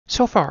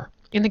So far,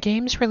 in the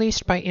games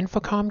released by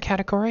Infocom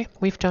category,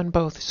 we've done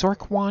both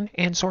ZORK 1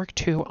 and ZORK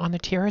 2 on the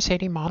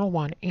TRS-80 Model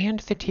 1 and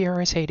the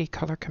TRS-80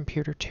 Color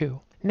Computer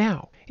 2.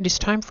 Now, it is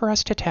time for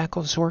us to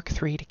tackle ZORK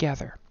 3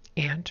 together,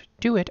 and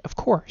do it, of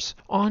course,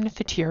 on the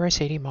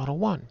TRS-80 Model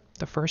 1,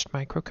 the first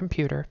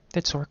microcomputer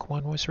that ZORK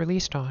 1 was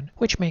released on,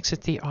 which makes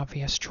it the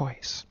obvious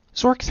choice.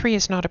 ZORK 3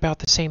 is not about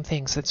the same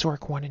things that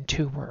ZORK 1 and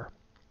 2 were.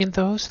 In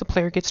those, the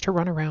player gets to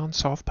run around,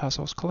 solve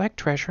puzzles, collect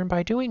treasure, and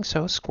by doing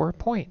so, score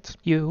points.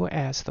 You,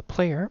 as the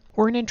player,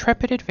 were an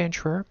intrepid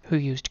adventurer who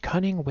used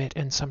cunning wit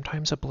and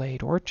sometimes a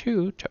blade or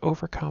two to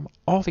overcome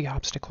all the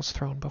obstacles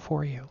thrown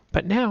before you.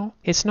 But now,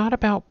 it's not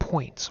about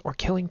points or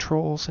killing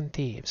trolls and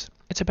thieves.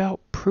 It's about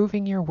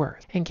proving your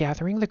worth and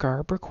gathering the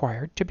garb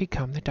required to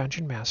become the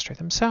dungeon master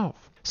themselves.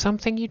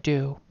 Something you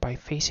do by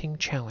facing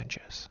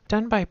challenges,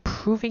 done by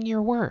proving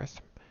your worth.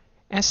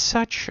 As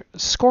such,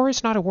 score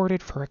is not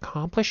awarded for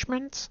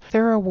accomplishments,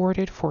 they're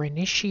awarded for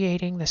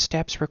initiating the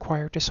steps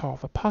required to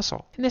solve a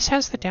puzzle. And this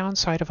has the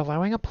downside of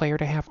allowing a player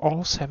to have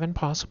all 7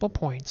 possible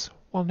points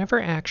while never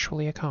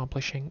actually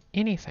accomplishing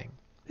anything.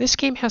 This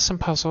game has some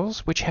puzzles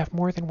which have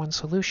more than one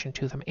solution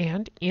to them,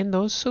 and in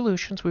those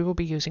solutions we will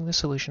be using the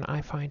solution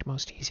I find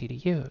most easy to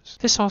use.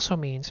 This also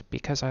means,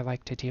 because I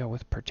like to deal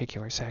with a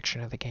particular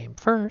section of the game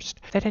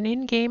first, that an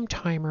in-game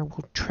timer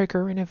will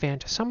trigger an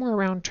event somewhere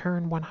around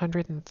turn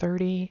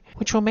 130,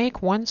 which will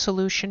make one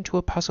solution to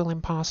a puzzle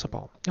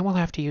impossible, and we'll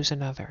have to use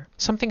another.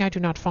 Something I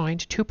do not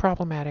find too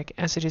problematic,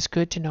 as it is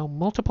good to know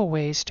multiple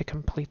ways to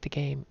complete the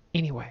game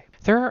anyway.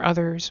 There are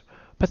others,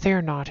 but they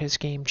are not as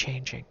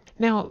game-changing.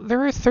 Now,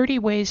 there are 30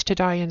 ways to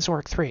die in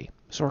ZORK 3.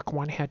 ZORK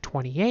 1 had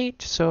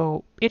 28,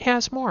 so it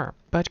has more.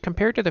 But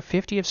compared to the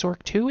 50 of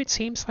ZORK 2, it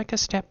seems like a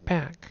step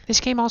back. This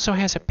game also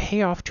has a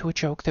payoff to a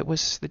joke that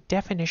was the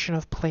definition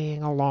of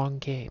playing a long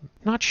game.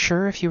 Not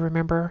sure if you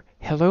remember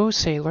Hello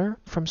Sailor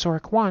from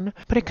ZORK 1,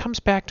 but it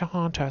comes back to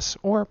haunt us,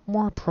 or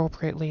more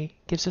appropriately,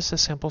 gives us a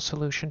simple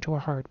solution to a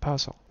hard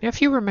puzzle. Now,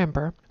 if you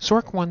remember,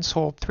 ZORK 1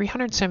 sold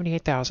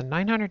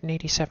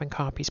 378,987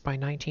 copies by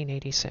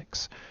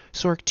 1986.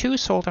 ZORK 2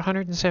 sold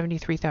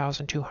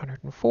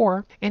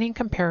 173,204, and in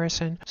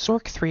comparison,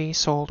 ZORK 3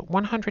 sold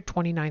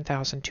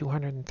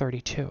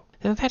 129,232.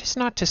 Now, that is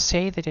not to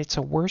say that it's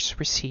a worse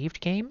received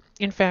game.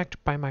 In fact,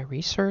 by my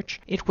research,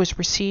 it was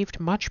received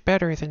much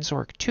better than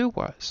ZORK 2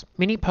 was.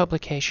 Many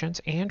publications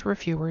and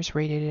reviewers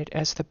rated it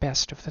as the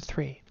best of the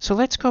 3. So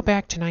let's go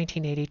back to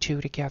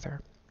 1982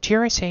 together.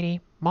 TRS-80,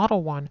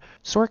 Model 1,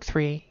 ZORK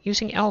 3,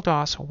 using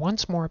LDOS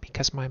once more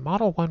because my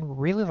Model 1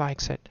 really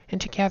likes it,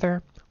 and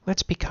together,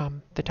 let's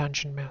become the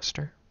Dungeon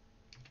Master.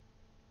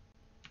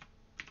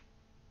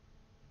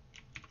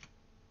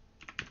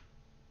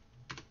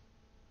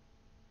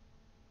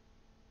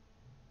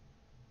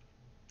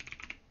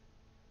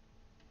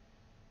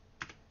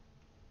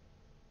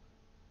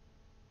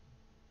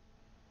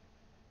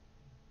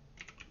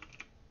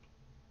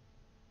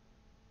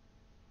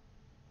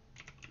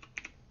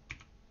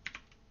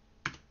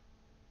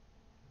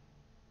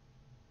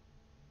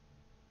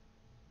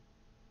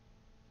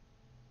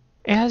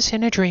 As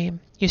in a dream,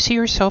 you see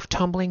yourself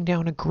tumbling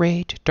down a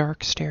great,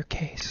 dark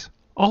staircase.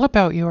 All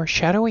about you are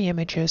shadowy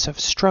images of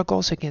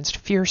struggles against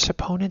fierce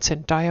opponents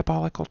and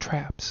diabolical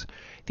traps.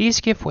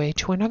 These give way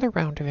to another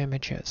round of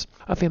images,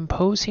 of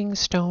imposing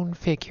stone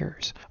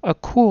figures, a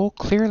cool,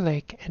 clear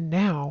lake, and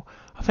now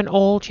of an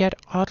old yet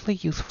oddly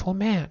youthful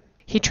man.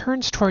 He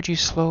turns toward you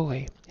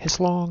slowly, his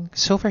long,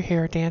 silver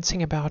hair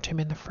dancing about him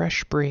in the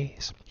fresh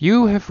breeze.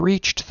 You have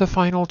reached the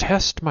final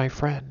test, my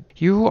friend.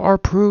 You are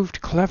proved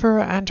clever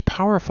and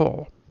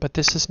powerful, but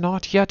this is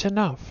not yet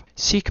enough.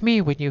 Seek me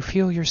when you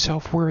feel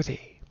yourself worthy.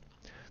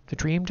 The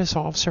dream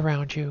dissolves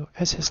around you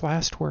as his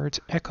last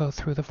words echo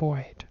through the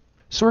void.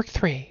 ZORK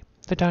 3,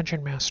 The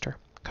Dungeon Master.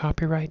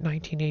 Copyright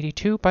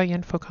 1982 by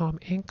Infocom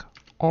Inc.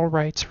 All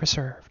rights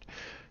reserved.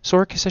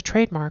 ZORK is a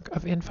trademark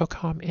of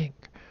Infocom Inc.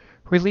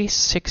 Release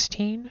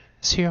 16,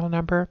 serial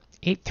number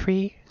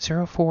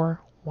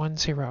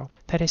 830410.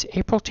 That is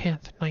April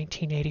 10th,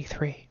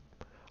 1983.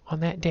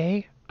 On that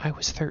day, I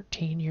was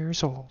 13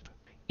 years old.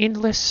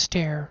 Endless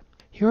stair.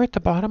 You're at the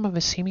bottom of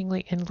a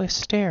seemingly endless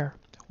stair,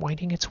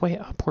 winding its way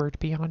upward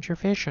beyond your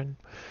vision.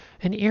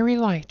 An eerie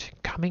light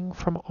coming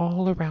from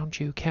all around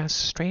you casts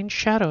strange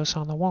shadows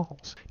on the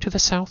walls. To the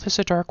south is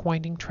a dark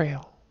winding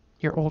trail.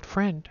 Your old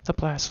friend, the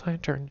brass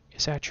lantern,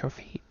 is at your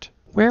feet.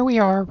 Where we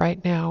are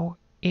right now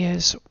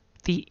is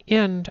the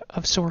end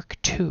of ZORK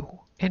 2.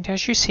 And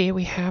as you see,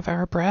 we have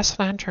our brass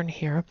lantern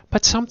here,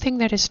 but something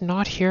that is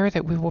not here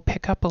that we will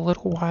pick up a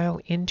little while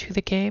into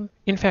the game,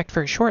 in fact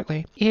very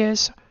shortly,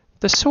 is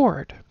the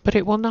sword. But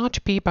it will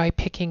not be by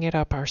picking it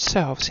up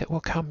ourselves, it will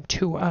come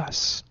to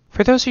us.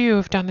 For those of you who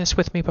have done this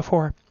with me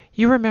before,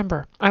 you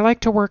remember, I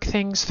like to work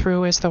things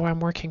through as though I'm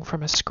working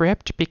from a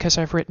script because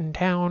I've written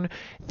down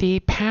the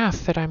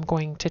path that I'm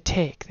going to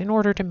take in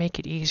order to make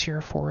it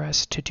easier for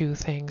us to do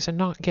things and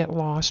not get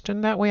lost,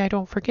 and that way I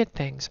don't forget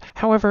things.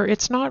 However,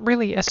 it's not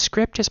really a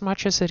script as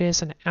much as it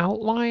is an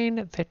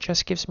outline that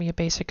just gives me a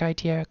basic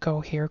idea. Go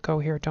here,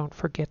 don't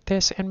forget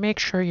this, and make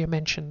sure you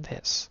mention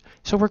this.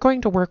 So we're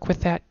going to work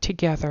with that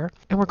together,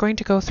 and we're going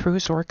to go through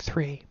ZORK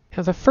III.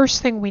 Now the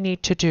first thing we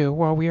need to do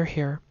while we are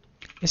here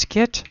is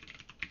get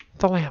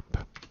the lamp.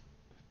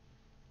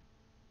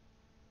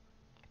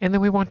 And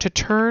then we want to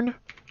turn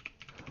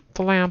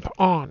the lamp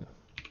on.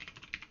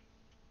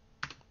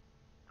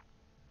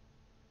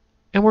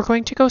 And we're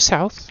going to go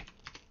south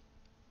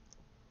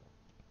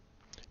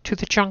to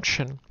the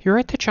junction. You're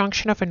at the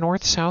junction of a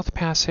north-south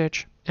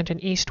passage and an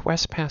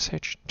east-west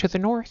passage. To the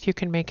north, you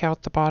can make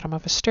out the bottom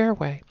of a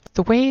stairway.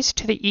 The ways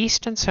to the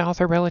east and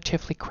south are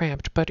relatively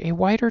cramped, but a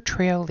wider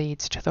trail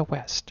leads to the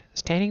west.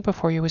 Standing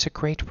before you is a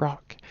great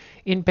rock.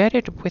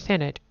 Embedded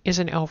within it is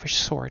an elvish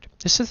sword.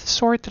 This is the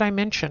sword that I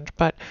mentioned,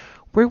 but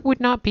we would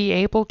not be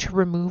able to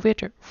remove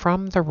it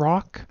from the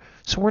rock,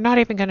 so we're not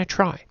even going to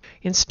try.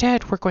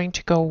 Instead, we're going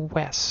to go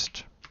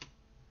west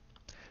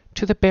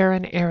to the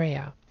barren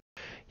area.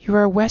 You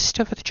are west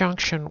of the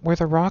junction where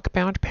the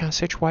rock-bound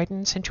passage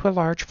widens into a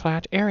large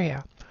flat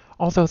area.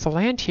 Although the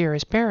land here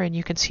is barren,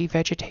 you can see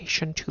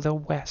vegetation to the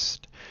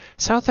west.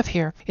 South of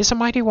here is a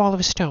mighty wall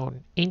of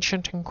stone,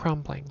 ancient and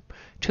crumbling.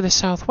 To the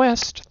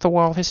southwest, the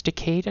wall has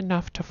decayed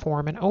enough to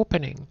form an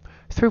opening,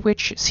 through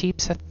which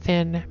seeps a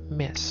thin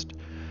mist.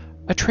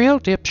 A trail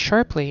dips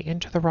sharply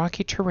into the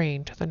rocky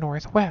terrain to the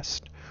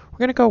northwest. We're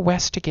going to go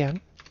west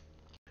again.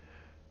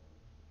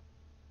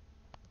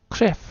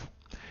 Cliff.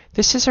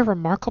 This is a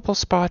remarkable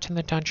spot in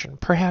the dungeon.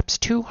 Perhaps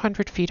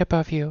 200 feet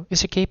above you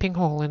is a gaping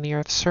hole in the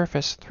earth's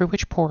surface through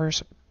which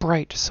pours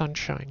bright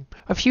sunshine.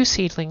 A few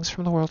seedlings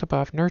from the world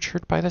above,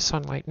 nurtured by the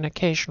sunlight and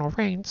occasional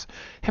rains,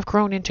 have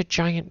grown into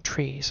giant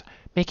trees,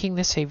 making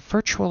this a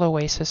virtual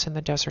oasis in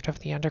the desert of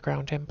the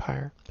underground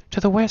empire. To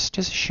the west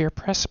is a sheer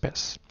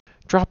precipice,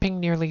 dropping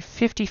nearly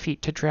 50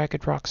 feet to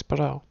jagged rocks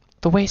below.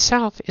 The way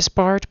south is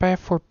barred by a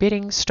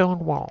forbidding stone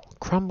wall,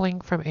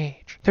 crumbling from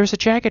age. There is a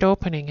jagged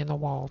opening in the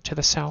wall to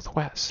the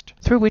southwest,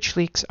 through which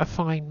leaks a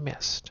fine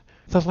mist.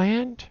 The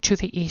land to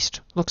the east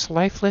looks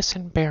lifeless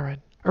and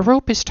barren. A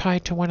rope is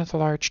tied to one of the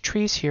large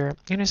trees here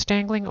and is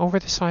dangling over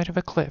the side of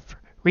a cliff,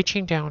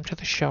 reaching down to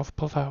the shelf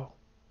below.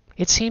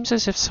 It seems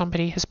as if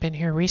somebody has been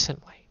here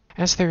recently,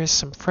 as there is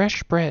some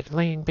fresh bread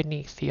laying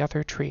beneath the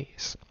other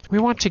trees. We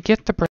want to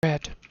get the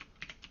bread.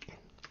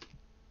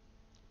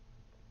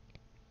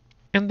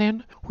 And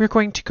then we're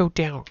going to go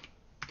down.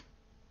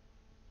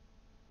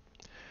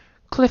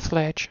 Cliff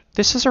ledge.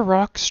 This is a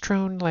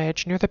rock-strewn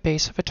ledge near the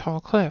base of a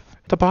tall cliff.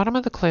 The bottom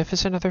of the cliff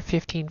is another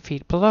 15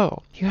 feet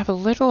below. You have a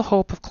little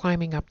hope of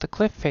climbing up the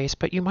cliff face,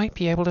 but you might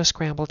be able to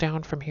scramble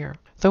down from here.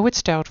 Though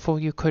it's doubtful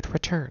you could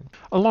return.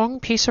 A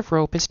long piece of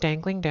rope is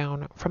dangling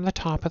down from the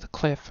top of the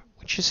cliff,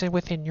 which is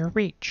within your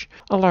reach.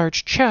 A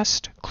large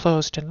chest,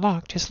 closed and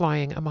locked, is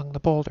lying among the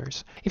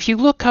boulders. If you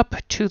look up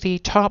to the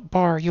top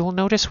bar, you will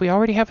notice we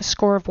already have a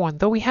score of 1,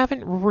 though we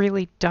haven't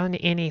really done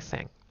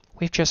anything.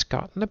 We've just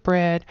gotten the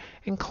bread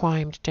and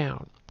climbed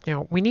down.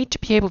 Now, we need to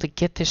be able to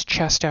get this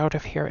chest out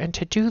of here, and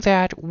to do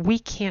that, we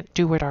can't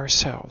do it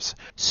ourselves.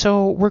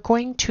 So we're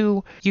going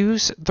to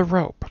use the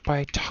rope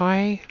by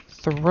tie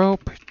the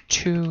rope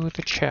to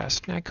the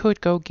chest. Now, I could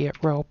go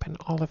get rope and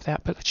all of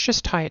that, but let's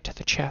just tie it to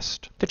the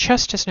chest. The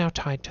chest is now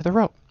tied to the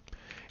rope,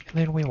 and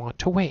then we want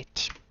to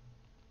wait.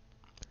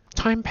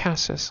 Time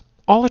passes.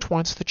 All at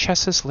once, the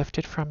chest is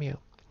lifted from you.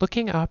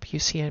 Looking up, you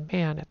see a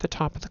man at the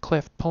top of the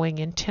cliff pulling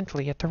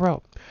intently at the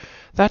rope.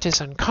 "That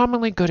is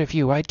uncommonly good of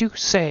you, I do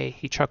say,"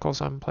 he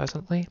chuckles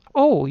unpleasantly.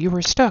 "Oh, you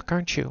were stuck,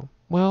 aren't you?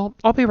 Well,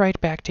 I'll be right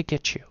back to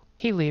get you."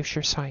 He leaves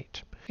your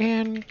sight.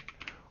 And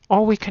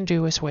all we can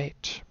do is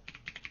wait.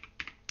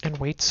 And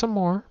wait some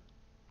more.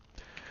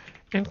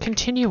 And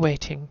continue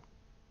waiting.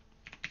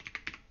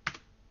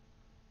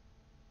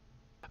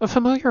 A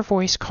familiar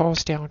voice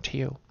calls down to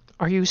you.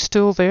 "Are you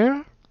still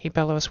there?" he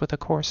bellows with a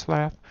coarse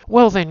laugh.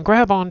 "Well then,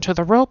 grab onto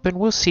the rope and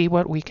we'll see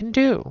what we can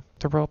do."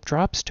 The rope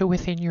drops to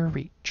within your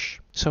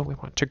reach. So we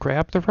want to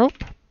grab the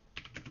rope.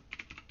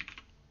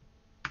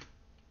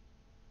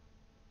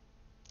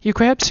 You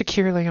grab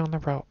securely on the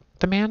rope.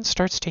 The man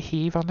starts to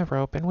heave on the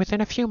rope, and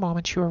within a few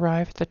moments you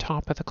arrive at the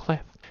top of the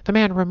cliff. The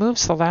man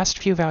removes the last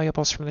few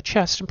valuables from the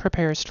chest and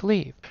prepares to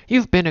leave.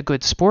 "You've been a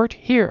good sport.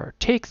 Here,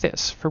 take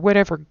this, for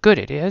whatever good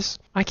it is."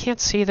 "I can't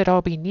see that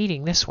I'll be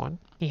needing this one."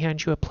 He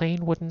hands you a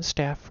plain wooden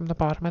staff from the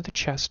bottom of the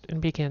chest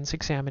and begins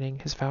examining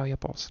his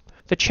valuables.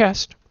 The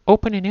chest,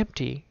 open and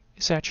empty,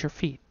 is at your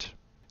feet.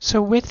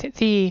 So with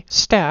the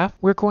staff,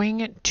 we're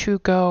going to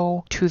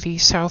go to the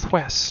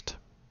southwest.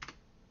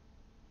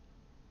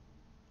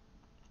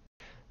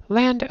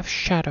 Land of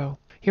Shadow.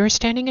 You are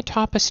standing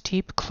atop a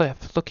steep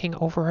cliff looking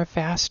over a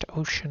vast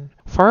ocean.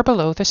 Far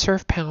below, the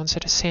surf pounds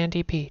at a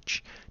sandy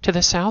beach. To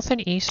the south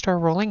and east are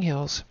rolling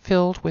hills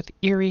filled with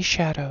eerie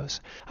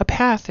shadows. A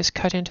path is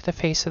cut into the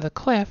face of the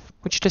cliff,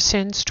 which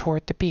descends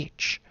toward the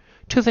beach.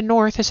 To the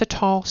north is a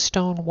tall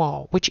stone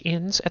wall, which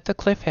ends at the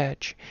cliff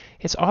edge.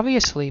 It's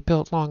obviously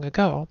built long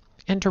ago,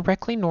 and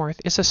directly north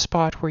is a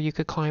spot where you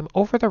could climb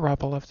over the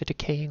rubble of the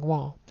decaying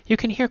wall. You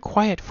can hear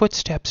quiet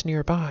footsteps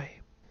nearby.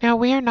 Now,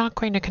 we are not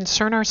going to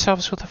concern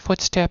ourselves with the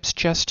footsteps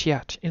just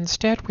yet.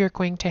 Instead, we are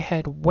going to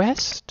head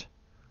west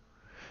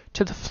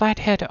to the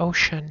Flathead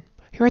Ocean.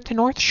 You're at the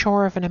north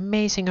shore of an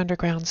amazing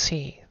underground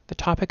sea, the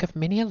topic of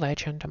many a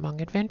legend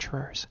among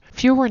adventurers.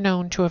 Few were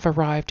known to have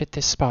arrived at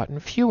this spot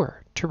and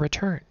fewer to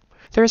return.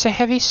 There is a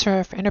heavy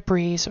surf and a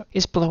breeze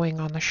is blowing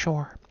on the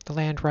shore. The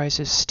land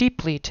rises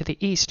steeply to the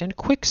east and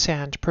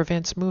quicksand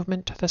prevents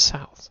movement to the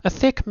south. A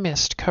thick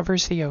mist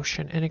covers the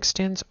ocean and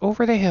extends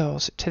over the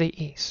hills to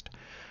the east.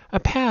 A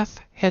path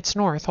heads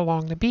north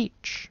along the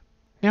beach.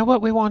 Now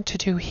what we want to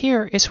do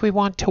here is we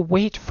want to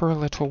wait for a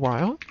little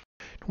while.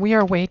 We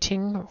are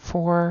waiting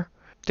for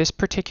this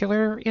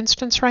particular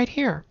instance right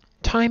here.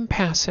 Time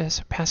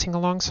passes. Passing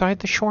alongside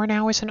the shore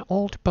now is an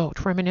old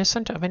boat,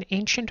 reminiscent of an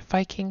ancient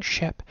Viking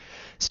ship.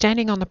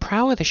 Standing on the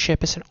prow of the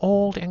ship is an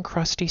old and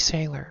crusty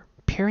sailor,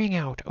 peering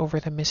out over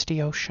the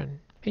misty ocean.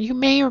 You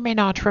may or may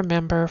not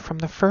remember from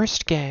the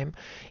first game,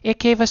 it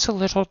gave us a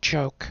little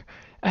joke,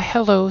 a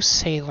hello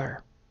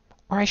sailor.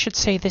 Or I should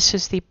say this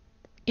is the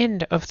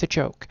end of the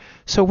joke.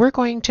 So we're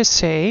going to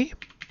say,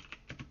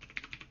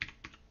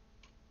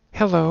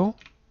 hello,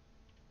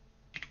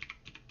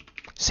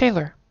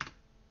 sailor.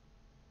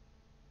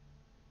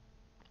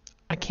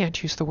 I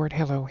can't use the word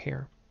hello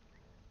here.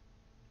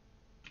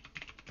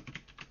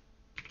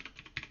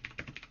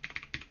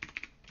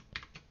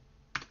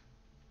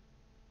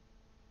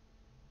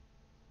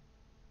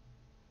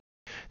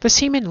 The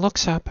seaman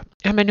looks up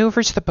and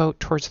maneuvers the boat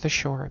towards the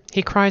shore.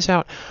 He cries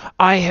out,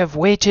 "I have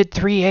waited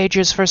 3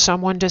 ages for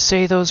someone to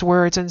say those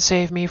words and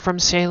save me from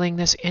sailing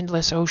this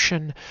endless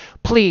ocean.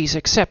 Please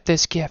accept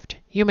this gift.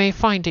 You may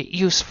find it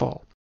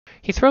useful."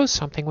 He throws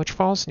something which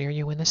falls near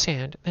you in the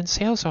sand, then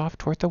sails off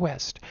toward the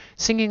west,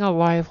 singing a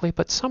lively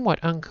but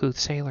somewhat uncouth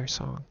sailor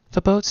song.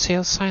 The boat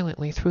sails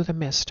silently through the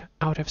mist,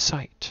 out of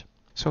sight.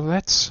 So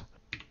let's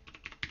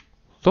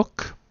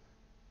look.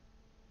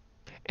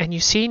 And you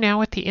see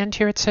now at the end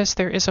here it says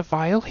there is a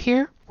vial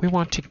here. We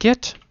want to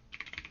get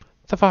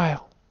the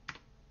vial.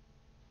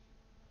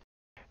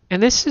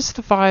 And this is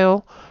the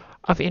vial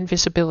of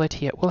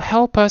invisibility. It will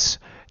help us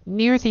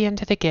near the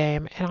end of the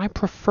game, and I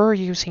prefer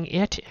using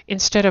it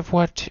instead of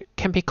what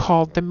can be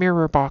called the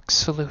mirror box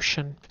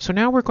solution. So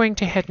now we're going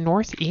to head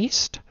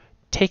northeast,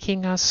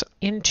 taking us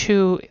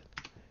into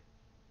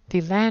the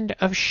land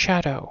of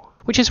shadow,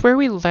 which is where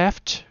we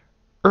left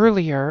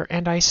earlier,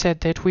 and I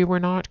said that we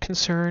were not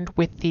concerned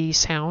with the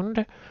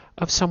sound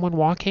of someone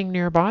walking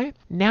nearby.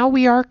 Now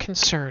we are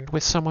concerned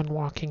with someone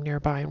walking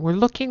nearby, and we're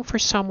looking for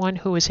someone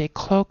who is a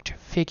cloaked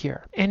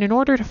figure. And in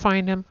order to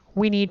find him,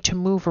 we need to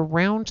move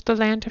around the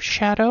land of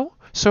shadow.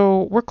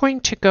 So we're going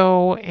to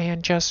go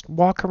and just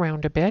walk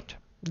around a bit.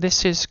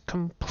 This is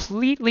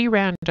completely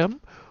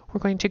random.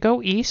 We're going to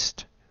go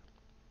east.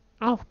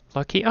 Oh,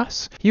 lucky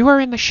us. You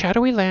are in the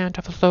shadowy land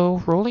of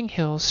low, rolling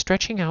hills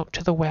stretching out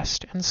to the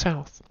west and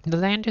south. The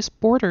land is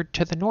bordered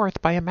to the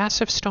north by a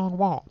massive stone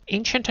wall.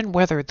 Ancient and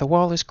weathered, the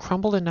wall is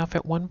crumbled enough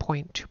at one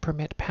point to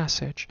permit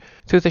passage.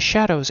 Through the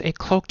shadows, a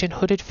cloaked and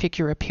hooded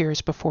figure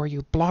appears before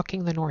you,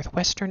 blocking the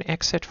northwestern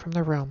exit from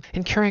the room,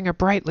 and carrying a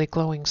brightly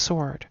glowing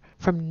sword.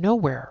 From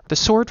nowhere, the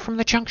sword from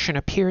the junction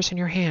appears in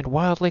your hand,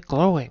 wildly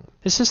glowing.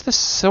 This is the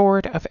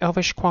sword of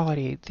elvish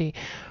quality,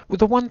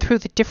 the one through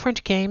the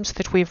different games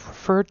that we've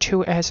referred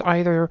to as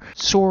either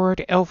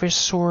sword, elvish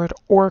sword,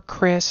 or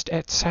crest,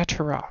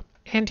 etc.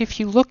 And if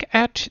you look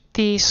at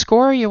the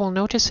score, you will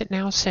notice it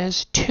now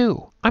says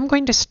 2. I'm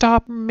going to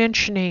stop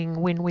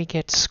mentioning when we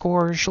get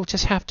scores. You'll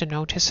just have to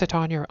notice it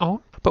on your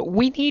own. But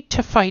we need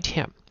to fight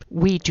him.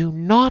 We do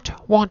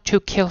not want to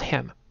kill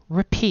him.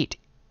 Repeat.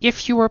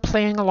 If you are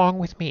playing along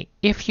with me,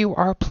 if you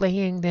are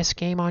playing this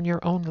game on your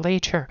own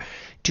later,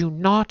 do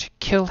not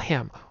kill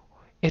him.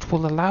 It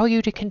will allow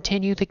you to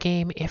continue the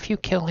game if you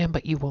kill him,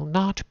 but you will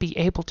not be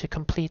able to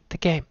complete the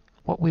game.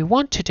 What we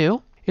want to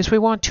do is we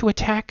want to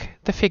attack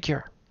the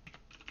figure.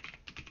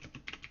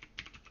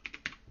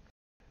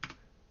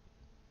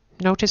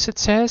 Notice it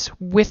says,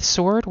 with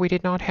sword. We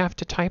did not have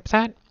to type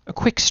that. A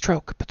quick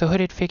stroke, but the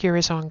hooded figure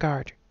is on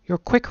guard. Your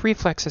quick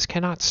reflexes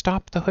cannot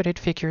stop the hooded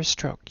figure's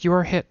stroke. You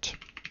are hit.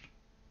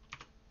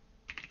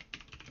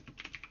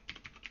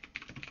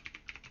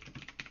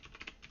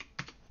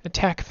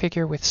 Attack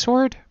figure with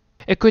sword.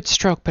 A good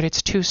stroke, but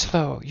it's too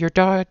slow. Your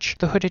dodge,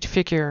 the hooded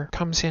figure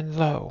comes in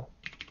low.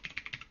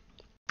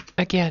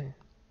 Again.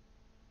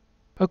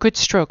 A good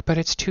stroke, but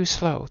it's too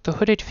slow. The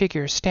hooded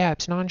figure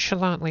stabs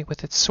nonchalantly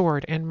with its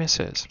sword and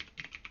misses.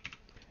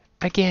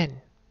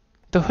 Again.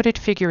 The hooded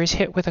figure is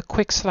hit with a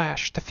quick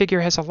slash. The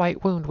figure has a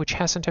light wound which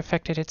hasn't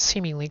affected its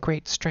seemingly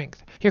great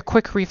strength. Your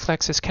quick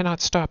reflexes cannot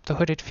stop the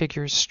hooded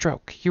figure's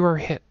stroke. You are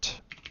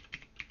hit.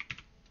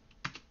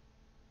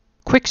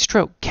 Quick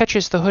stroke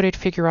catches the hooded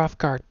figure off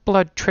guard.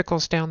 Blood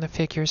trickles down the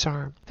figure's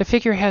arm. The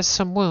figure has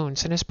some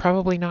wounds and is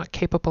probably not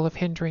capable of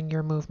hindering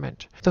your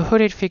movement. The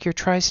hooded figure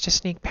tries to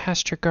sneak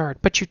past your guard,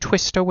 but you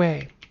twist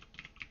away.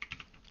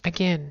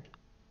 Again.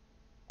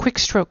 Quick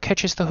stroke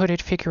catches the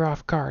hooded figure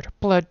off guard.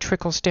 Blood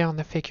trickles down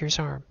the figure's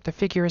arm. The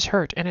figure is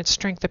hurt and its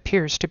strength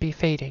appears to be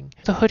fading.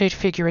 The hooded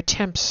figure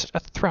attempts a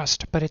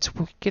thrust, but its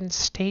weakened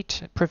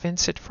state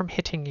prevents it from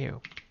hitting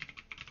you.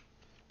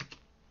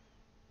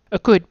 A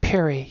good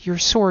parry. Your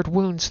sword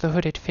wounds the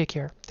hooded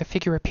figure. The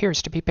figure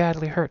appears to be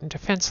badly hurt and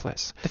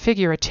defenseless. The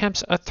figure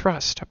attempts a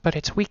thrust, but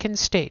its weakened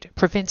state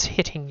prevents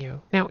hitting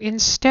you. Now,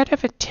 instead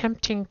of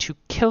attempting to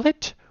kill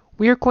it,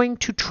 we are going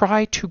to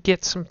try to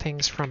get some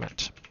things from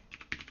it.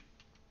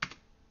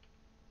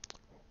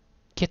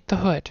 Get the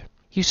hood.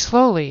 You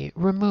slowly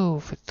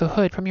remove the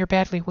hood from your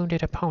badly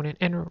wounded opponent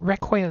and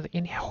recoil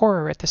in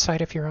horror at the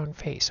sight of your own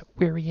face,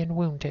 weary and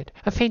wounded.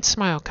 A faint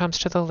smile comes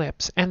to the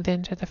lips, and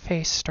then the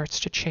face starts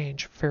to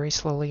change very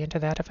slowly into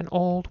that of an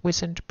old,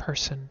 wizened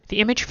person.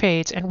 The image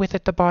fades, and with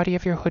it the body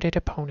of your hooded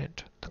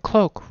opponent. The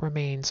cloak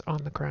remains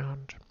on the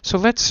ground. So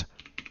let's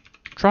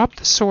drop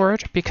the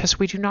sword because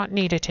we do not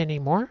need it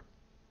anymore.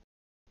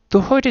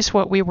 The hood is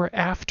what we were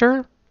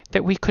after,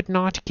 that we could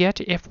not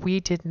get if we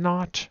did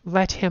not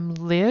let him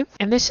live.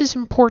 And this is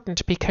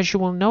important because you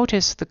will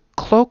notice the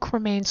cloak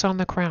remains on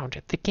the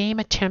ground. The game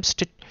attempts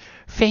to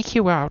fake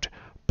you out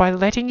by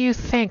letting you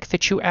think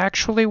that you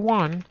actually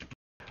won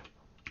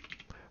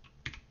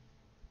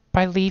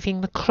by leaving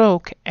the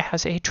cloak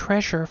as a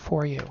treasure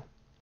for you.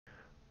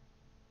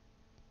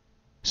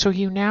 So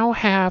you now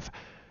have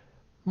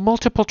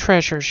multiple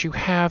treasures. You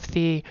have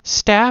the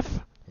staff,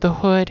 the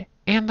hood,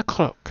 and the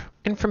cloak.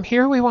 And from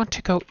here we want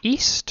to go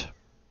east.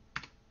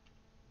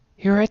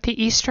 You're at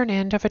the eastern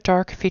end of a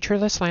dark,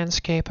 featureless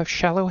landscape of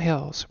shallow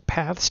hills.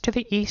 Paths to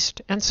the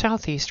east and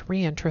southeast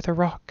re-enter the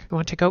rock. You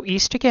want to go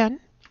east again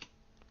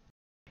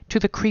to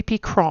the creepy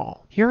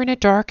crawl. You're in a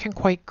dark and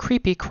quite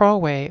creepy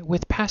crawlway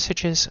with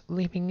passages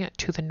leading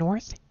to the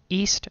north,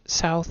 east,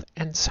 south,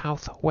 and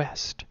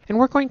southwest. And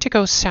we're going to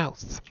go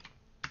south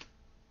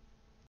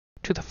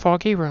to the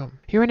foggy room.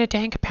 You're in a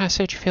dank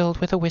passage filled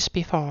with a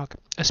wispy fog.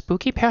 A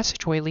spooky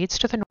passageway leads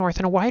to the north,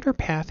 and a wider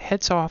path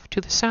heads off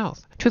to the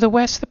south. To the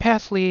west, the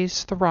path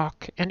leaves the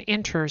rock and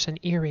enters an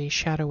eerie,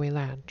 shadowy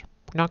land.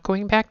 We're not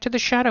going back to the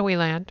shadowy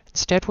land.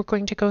 Instead, we're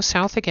going to go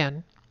south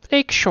again.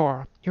 Lake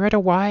shore. You're at a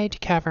wide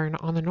cavern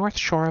on the north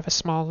shore of a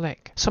small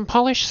lake. Some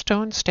polished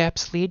stone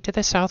steps lead to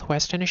the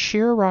southwest, and a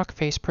sheer rock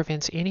face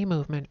prevents any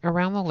movement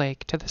around the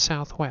lake to the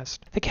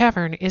southwest. The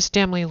cavern is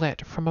dimly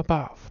lit from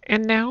above.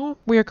 And now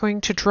we are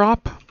going to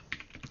drop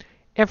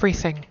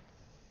everything.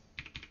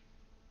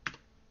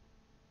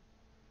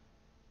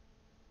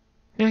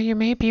 Now you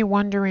may be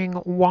wondering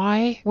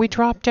why we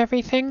dropped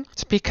everything.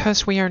 It's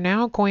because we are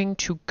now going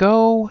to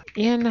go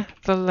in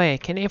the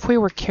lake, and if we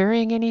were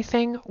carrying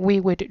anything, we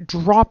would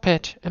drop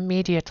it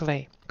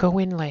immediately. Go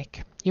in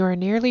lake. You are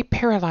nearly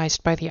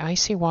paralyzed by the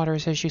icy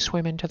waters as you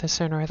swim into the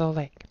center of the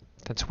lake.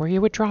 That's where you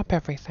would drop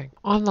everything.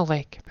 On the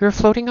lake. You're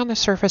floating on the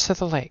surface of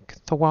the lake.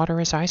 The water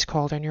is ice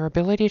cold, and your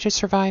ability to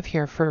survive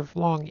here for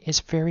long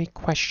is very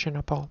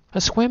questionable. A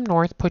swim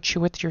north puts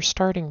you at your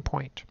starting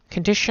point.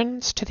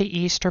 Conditions to the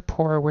east are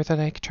poor where the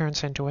lake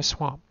turns into a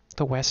swamp.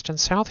 The west and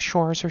south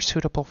shores are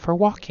suitable for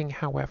walking,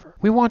 however.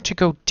 We want to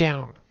go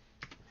down.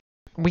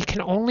 We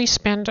can only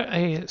spend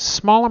a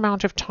small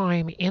amount of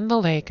time in the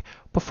lake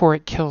before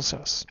it kills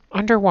us.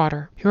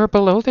 Underwater, you are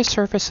below the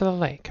surface of the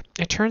lake.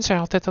 It turns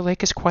out that the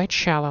lake is quite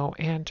shallow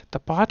and the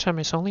bottom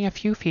is only a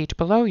few feet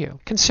below you.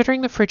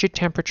 Considering the frigid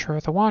temperature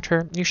of the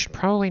water, you should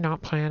probably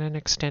not plan an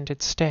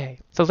extended stay.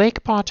 The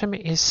lake bottom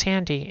is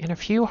sandy and a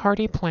few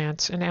hardy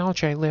plants and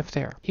algae live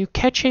there. You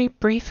catch a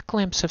brief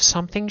glimpse of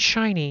something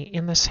shiny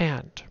in the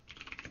sand.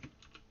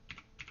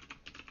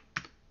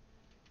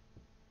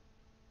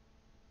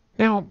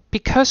 Now,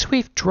 because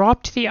we've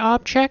dropped the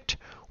object,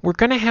 we're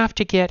going to have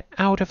to get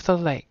out of the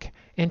lake.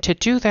 And to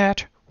do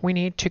that, we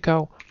need to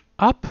go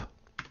up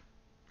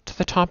to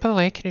the top of the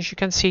lake. And as you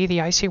can see, the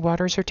icy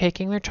waters are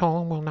taking their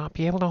toll and will not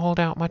be able to hold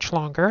out much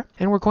longer.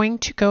 And we're going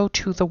to go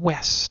to the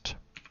west.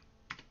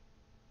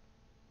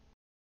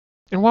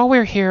 And while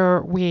we're here,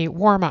 we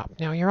warm up.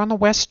 Now, you're on the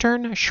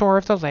western shore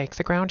of the lake.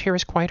 The ground here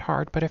is quite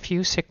hard, but a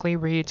few sickly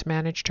reeds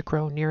manage to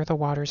grow near the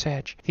water's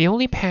edge. The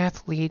only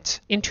path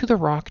leads into the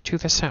rock to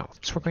the south.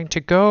 So we're going to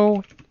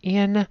go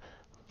in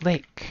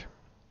lake.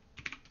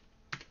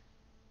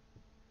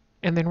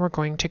 And then we're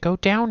going to go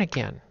down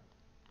again.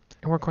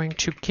 And we're going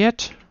to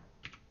get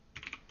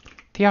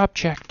the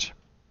object.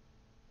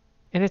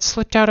 And it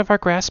slipped out of our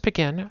grasp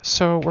again,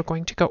 so we're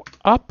going to go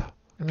up,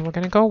 and then we're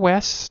going to go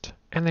west.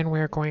 And then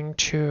we're going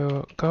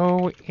to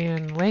go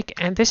in lake.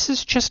 And this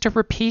is just a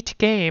repeat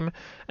game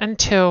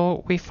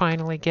until we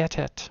finally get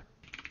it.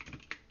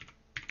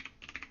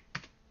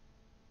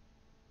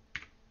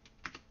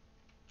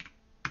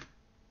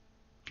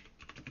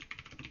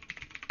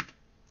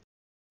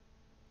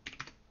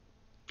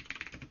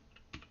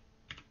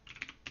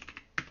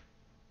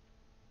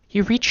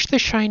 You reach the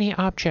shiny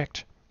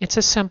object. It's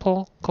a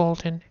simple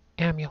golden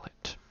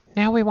amulet.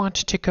 Now we want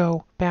to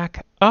go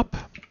back up.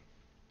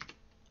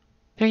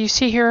 Now you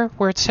see here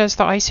where it says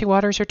the icy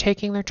waters are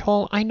taking their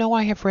toll. I know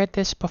I have read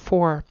this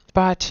before,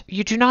 but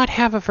you do not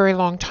have a very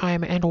long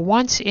time, and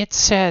once it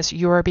says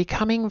you are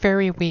becoming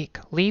very weak,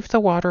 leave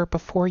the water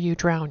before you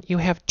drown. You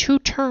have 2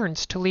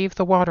 turns to leave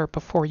the water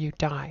before you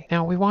die.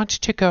 Now we want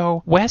to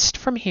go west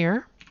from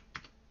here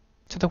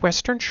to the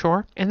western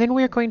shore, and then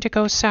we're going to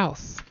go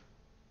south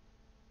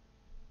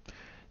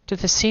to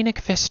the scenic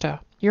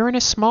vista. You're in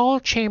a small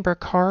chamber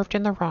carved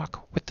in the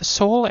rock with the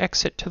sole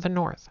exit to the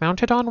north.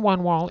 Mounted on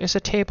one wall is a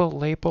table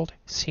labeled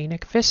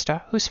Scenic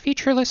Vista, whose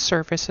featureless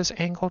surface is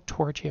angled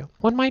toward you.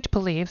 One might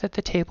believe that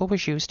the table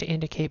was used to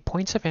indicate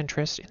points of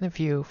interest in the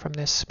view from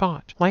this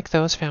spot, like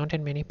those found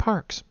in many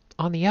parks.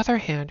 On the other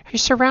hand, your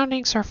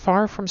surroundings are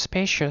far from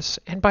spacious,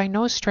 and by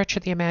no stretch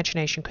of the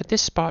imagination could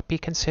this spot be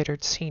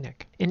considered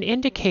scenic. An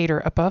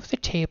indicator above the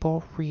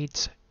table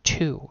reads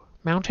 2.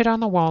 Mounted on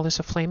the wall is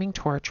a flaming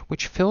torch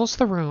which fills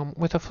the room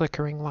with a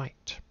flickering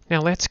light. Now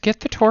let's get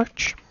the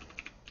torch.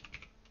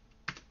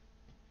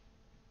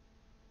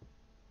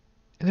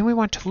 And then we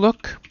want to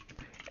look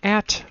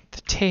at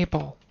the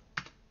table.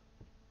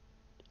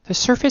 The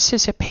surface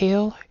is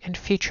pale and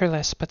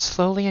featureless, but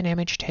slowly an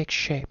image takes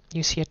shape.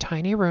 You see a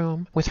tiny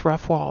room with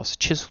rough walls.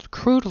 Chiseled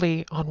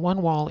crudely on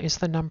one wall is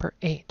the number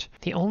 8.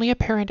 The only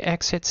apparent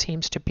exit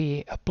seems to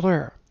be a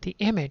blur. The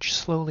image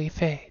slowly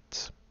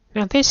fades.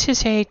 Now this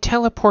is a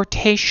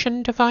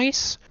teleportation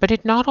device, but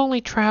it not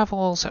only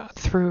travels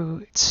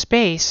through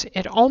space,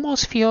 it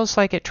almost feels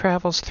like it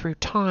travels through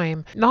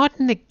time, not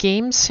in the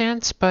game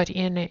sense, but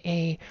in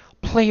a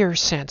player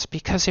sense,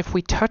 because if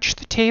we touch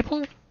the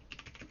table,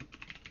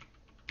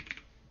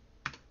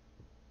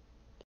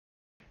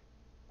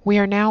 we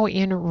are now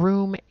in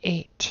room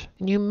 8.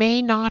 You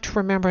may not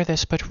remember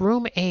this, but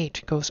room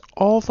 8 goes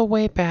all the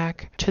way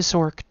back to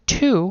ZORK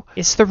II.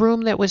 It's the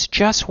room that was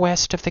just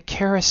west of the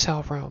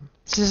carousel room.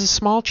 This is a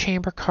small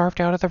chamber carved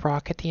out of the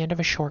rock at the end of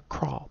a short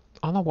crawl.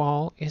 On the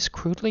wall is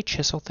crudely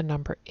chiseled the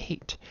number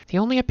 8. The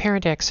only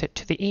apparent exit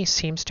to the east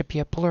seems to be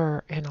a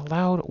blur, and a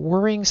loud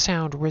whirring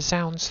sound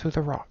resounds through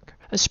the rock.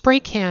 A spray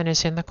can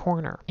is in the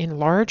corner. In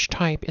large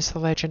type is the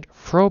legend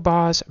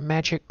S.A.G.A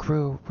Magic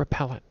Glue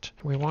Repellent.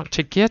 We want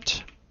to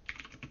get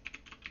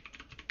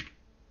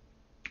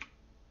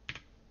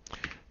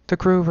the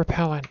glue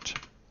repellent.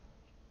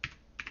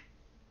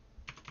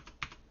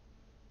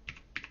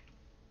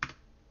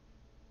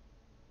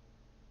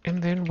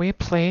 And then we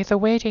play the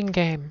waiting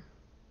game.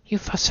 You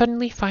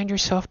suddenly find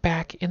yourself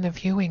back in the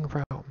viewing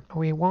room.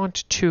 We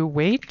want to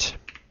wait.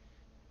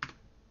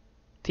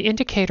 The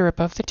indicator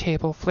above the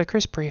table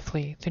flickers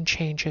briefly, then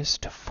changes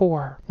to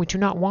 4. We do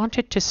not want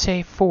it to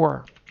say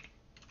 4.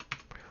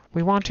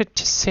 We want it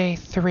to say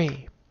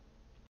 3.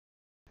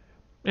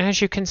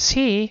 As you can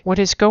see, what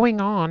is going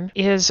on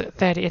is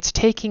that it's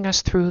taking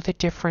us through the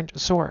different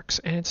ZORKs,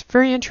 and it's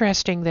very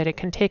interesting that it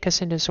can take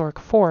us into ZORK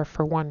IV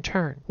for one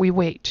turn. We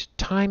wait.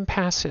 Time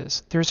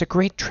passes. There's a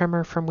great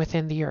tremor from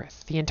within the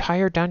earth. The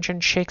entire dungeon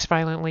shakes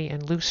violently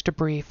and loose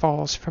debris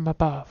falls from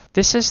above.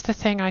 This is the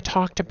thing I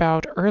talked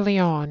about early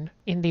on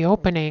in the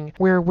opening,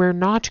 where we're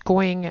not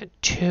going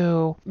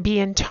to be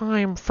in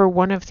time for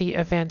one of the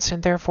events,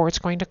 and therefore it's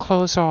going to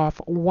close off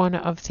one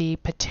of the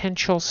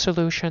potential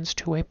solutions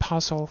to a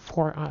puzzle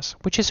for us,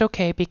 which is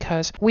okay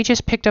because we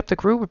just picked up the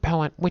glue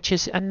repellent, which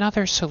is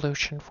another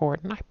solution for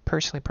it, and I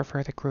personally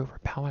prefer the glue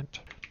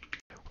repellent.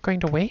 We're going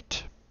to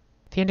wait.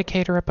 The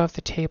indicator above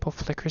the table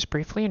flickers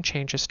briefly and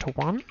changes to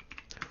 1.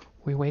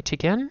 We wait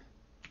again.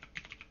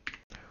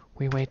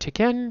 We wait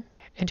again,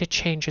 and it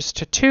changes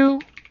to 2.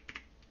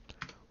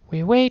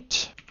 We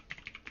wait.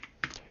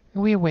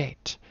 We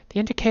wait. The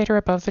indicator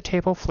above the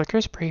table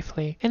flickers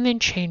briefly and then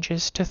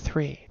changes to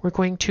 3. We're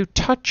going to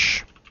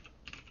touch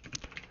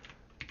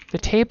the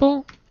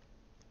table,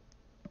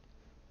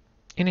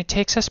 and it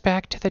takes us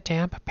back to the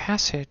damp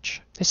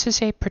passage. This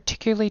is a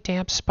particularly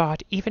damp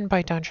spot even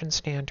by dungeon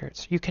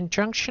standards. You can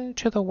junction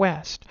to the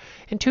west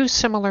and 2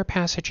 similar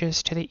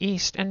passages to the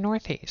east and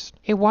northeast.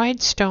 A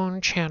wide stone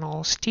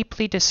channel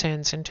steeply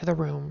descends into the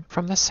room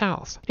from the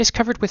south. It is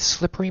covered with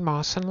slippery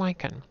moss and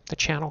lichen. The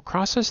channel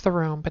crosses the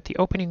room, but the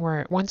opening where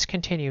it once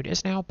continued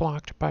is now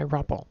blocked by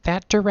rubble.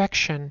 That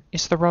direction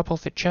is the rubble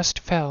that just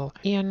fell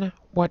in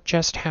what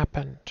just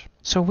happened.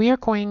 So we are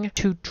going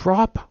to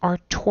drop our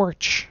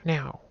torch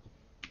now.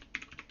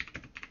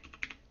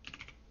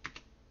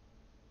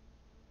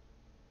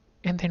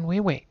 And then we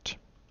wait.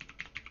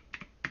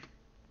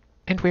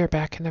 And we are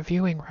back in the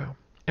viewing room.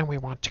 And we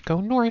want to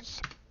go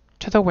north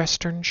to the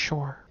western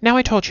shore. Now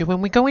I told you, when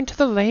we go into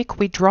the lake,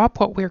 we drop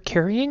what we're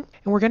carrying.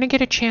 And we're going to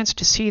get a chance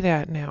to see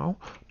that now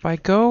by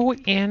go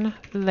in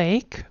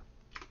lake.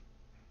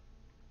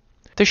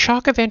 The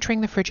shock of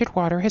entering the frigid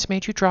water has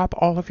made you drop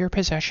all of your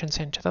possessions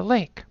into the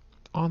lake.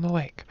 On the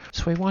lake.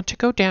 So we want to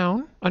go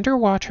down.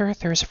 Underwater,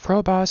 there's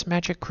S.A.G.A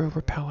Magic Glue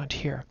Repellent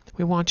here.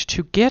 We want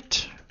to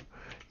get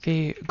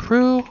the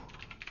glue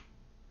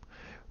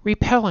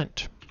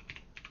repellent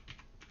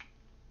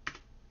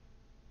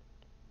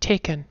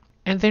taken.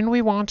 And then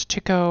we want to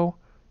go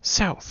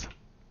south.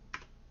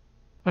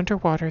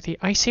 Underwater, the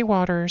icy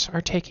waters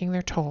are taking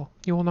their toll.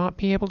 You will not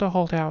be able to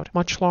hold out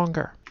much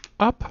longer.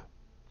 Up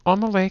on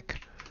the lake,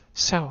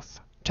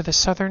 south to the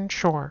southern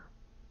shore.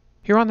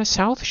 You're on the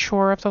south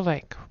shore of the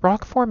lake.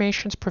 Rock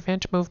formations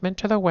prevent movement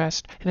to the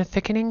west, and a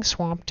thickening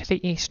swamp to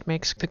the east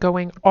makes the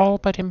going all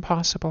but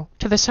impossible.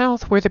 To the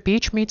south, where the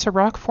beach meets a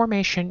rock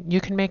formation, you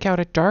can make out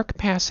a dark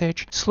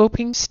passage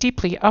sloping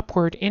steeply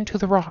upward into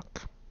the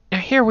rock. Now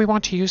here we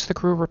want to use the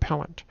glue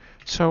repellent.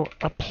 So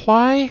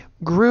apply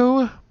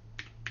glue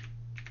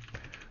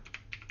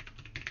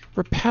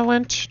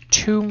repellent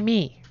to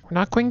me. We're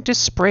not going to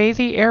spray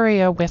the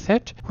area with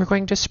it. We're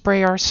going to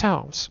spray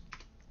ourselves.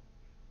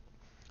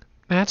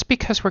 That's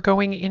because we're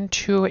going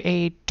into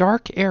a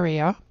dark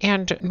area,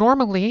 and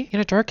normally in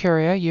a dark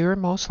area you're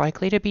most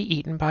likely to be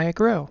eaten by a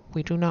grue.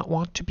 We do not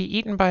want to be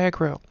eaten by a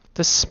grue.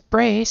 The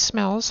spray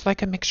smells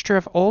like a mixture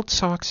of old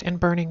socks and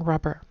burning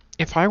rubber.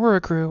 If I were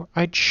a grue,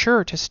 I'd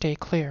sure to stay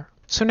clear.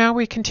 So now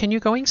we continue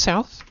going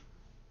south.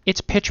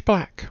 It's pitch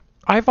black.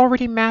 I've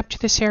already mapped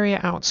this area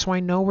out so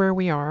I know where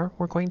we are.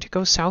 We're going to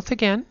go south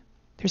again.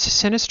 There's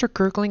sinister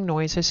gurgling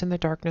noises in the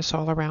darkness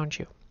all around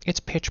you. It's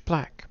pitch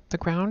black. The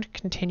ground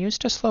continues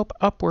to slope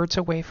upwards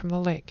away from the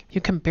lake.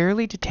 You can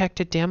barely detect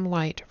a dim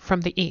light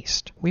from the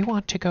east. We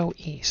want to go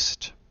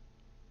east.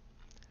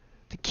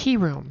 The key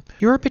room.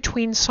 You're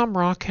between some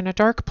rock and a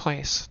dark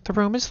place. The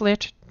room is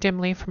lit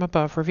dimly from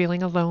above,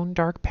 revealing a lone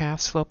dark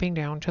path sloping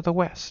down to the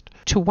west.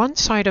 To one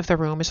side of the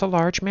room is a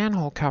large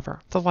manhole cover.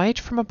 The light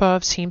from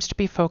above seems to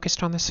be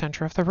focused on the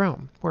center of the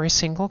room, where a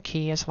single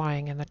key is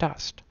lying in the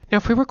dust. Now,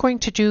 if we were going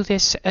to do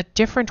this a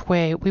different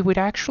way, we would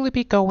actually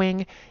be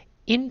going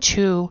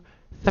into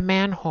the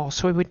manhole.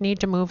 So we would need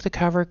to move the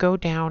cover, go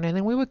down, and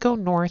then we would go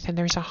north, and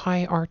there's a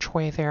high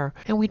archway there.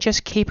 And we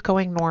just keep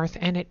going north,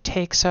 and it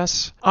takes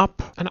us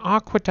up an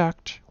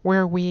aqueduct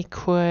where we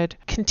could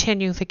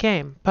continue the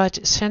game.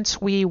 But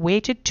since we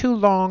waited too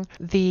long,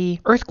 the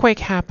earthquake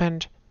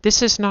happened.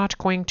 This is not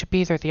going to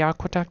be there. The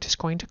aqueduct is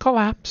going to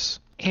collapse,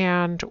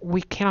 and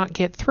we cannot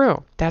get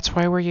through. That's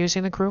why we're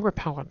using the grue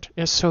repellent,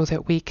 is so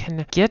that we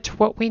can get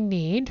what we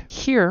need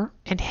here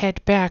and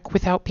head back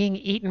without being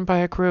eaten by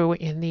a grue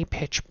in the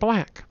pitch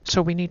black.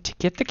 So we need to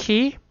get the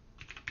key.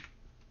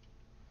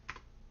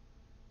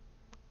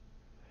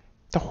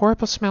 The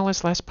horrible smell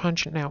is less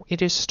pungent now.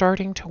 It is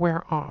starting to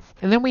wear off.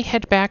 And then we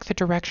head back the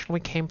direction we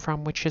came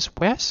from, which is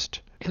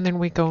west, and then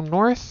we go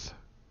north,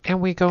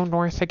 and we go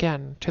north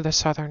again to the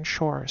southern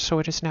shore. So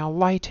it is now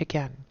light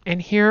again.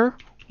 And here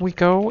we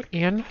go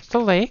in the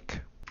lake,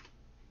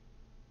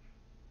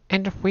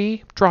 and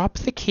we drop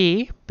the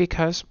key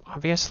because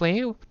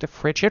obviously the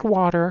frigid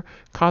water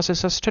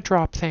causes us to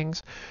drop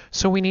things.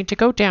 So we need to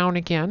go down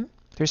again.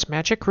 There's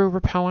magic grue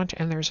repellent,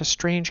 and there's a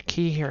strange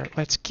key here.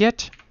 Let's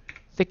get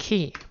the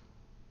key.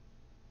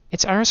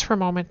 It's ours for a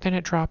moment, then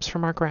it drops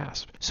from our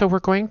grasp. So we're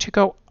going to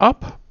go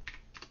up,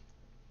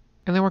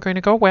 and then we're going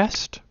to go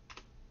west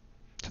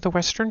to the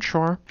western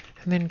shore,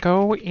 and then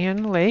go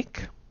in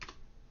lake,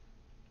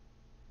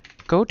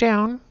 go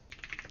down,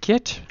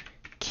 get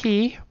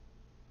key,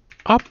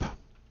 up,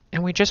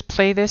 and we just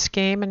play this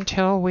game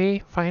until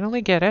we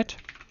finally get it.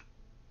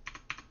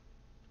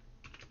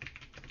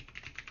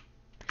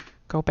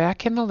 Go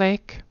back in the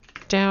lake,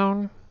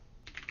 down,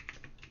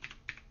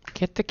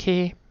 get the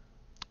key,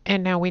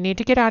 and now we need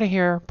to get out of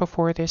here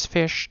before this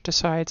fish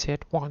decides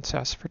it wants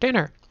us for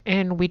dinner.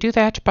 And we do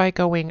that by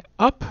going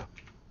up,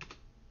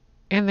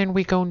 and then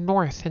we go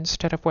north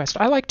instead of west.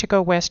 I like to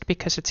go west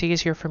because it's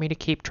easier for me to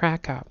keep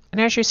track of.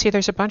 And as you see,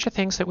 there's a bunch of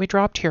things that we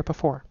dropped here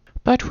before.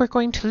 But we're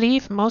going to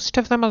leave most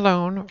of them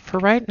alone. For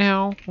right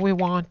now, we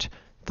want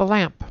the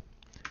lamp.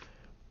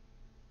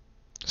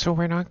 So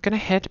we're not going to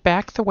head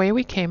back the way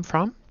we came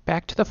from,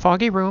 back to the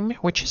foggy room,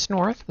 which is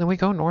north. Then we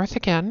go north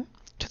again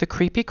to the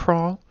creepy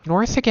crawl,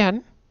 north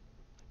again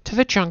to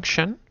the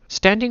junction.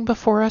 Standing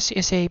before us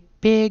is a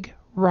big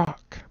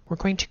rock. We're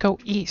going to go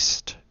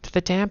east to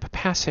the damp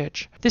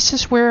passage. This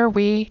is where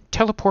we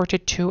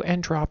teleported to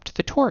and dropped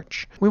the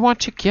torch. We want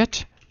to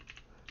get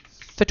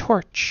the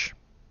torch.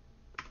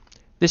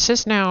 This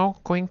is now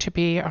going to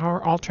be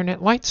our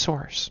alternate light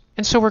source.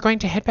 And so we're going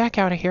to head back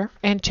out of here.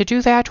 And to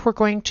do that, we're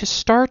going to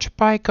start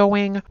by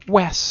going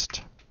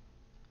west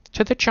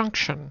to the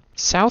junction,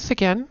 south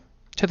again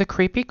to the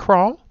creepy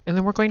crawl, and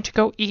then we're going to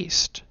go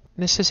east.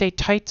 This is a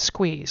tight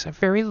squeeze, a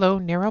very low,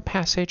 narrow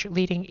passage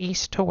leading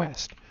east to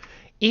west.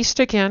 East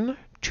again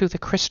to the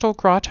crystal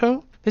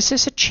grotto. This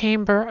is a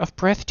chamber of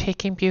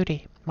breathtaking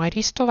beauty.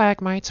 Mighty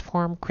stalagmites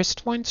form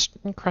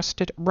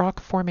crystalline-encrusted rock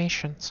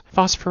formations.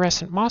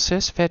 Phosphorescent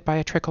mosses, fed by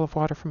a trickle of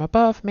water from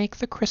above, make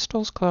the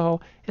crystals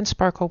glow and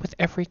sparkle with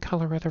every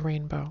color of the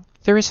rainbow.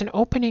 There is an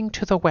opening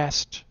to the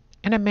west,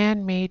 and a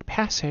man-made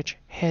passage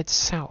heads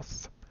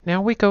south.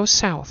 Now we go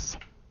south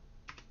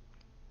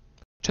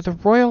to the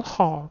Royal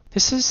Hall.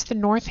 This is the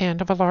north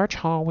end of a large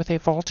hall with a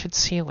vaulted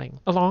ceiling.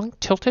 A long,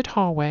 tilted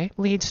hallway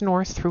leads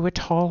north through a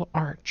tall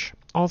arch.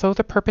 Although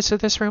the purpose of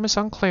this room is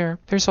unclear,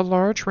 there's a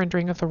large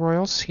rendering of the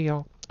royal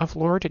seal of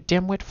Lord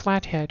Dimwit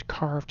Flathead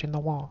carved in the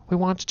wall. We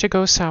want to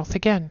go south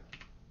again.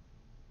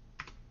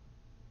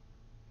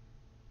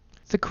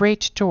 The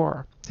Great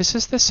Door. This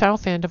is the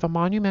south end of a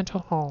monumental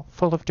hall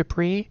full of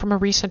debris from a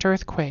recent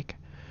earthquake.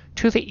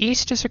 To the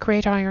east is a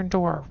great iron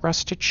door,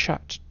 rusted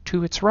shut.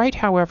 To its right,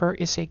 however,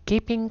 is a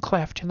gaping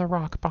cleft in the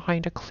rock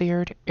behind a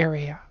cleared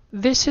area.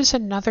 This is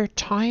another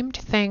timed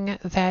thing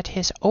that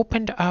is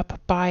opened up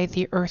by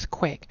the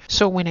earthquake.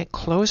 So when it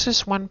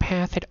closes one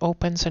path, it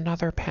opens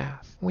another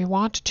path. We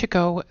want to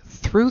go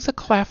through the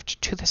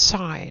cleft to the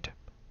side,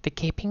 the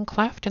gaping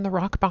cleft in the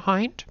rock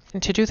behind.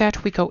 And to do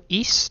that, we go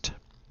east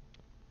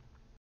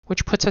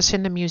which puts us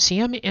in the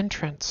museum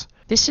entrance.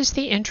 This is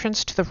the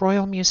entrance to the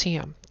Royal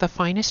Museum, the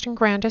finest and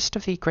grandest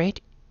of the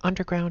great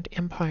underground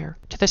empire.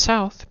 To the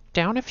south,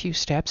 down a few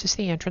steps, is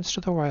the entrance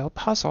to the Royal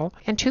Puzzle,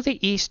 and to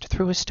the east,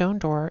 through a stone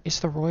door, is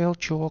the Royal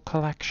Jewel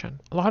Collection.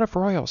 A lot of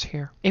royals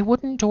here. A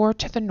wooden door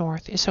to the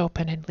north is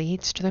open and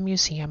leads to the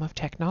Museum of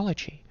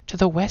Technology. To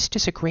the west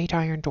is a great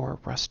iron door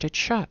rusted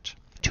shut.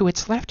 To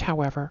its left,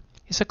 however,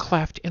 is a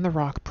cleft in the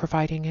rock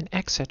providing an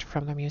exit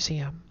from the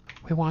museum.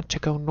 We want to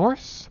go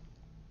north.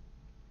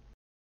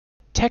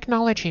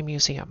 Technology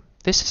Museum.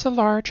 This is a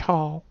large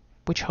hall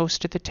which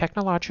hosted the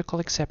technological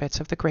exhibits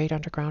of the great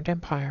underground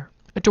empire.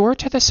 A door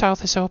to the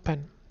south is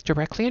open.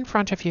 Directly in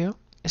front of you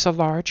is a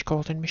large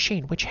golden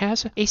machine which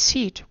has a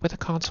seat with a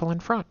console in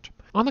front.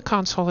 On the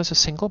console is a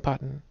single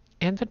button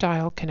and the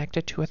dial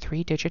connected to a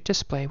 3-digit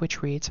display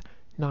which reads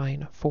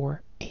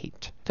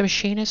 948. The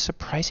machine is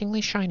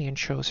surprisingly shiny and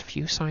shows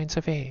few signs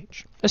of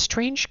age. A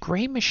strange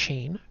gray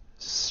machine,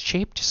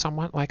 shaped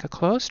somewhat like a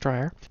clothes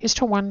dryer, is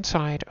to one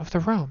side of the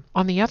room.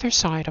 On the other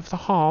side of the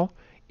hall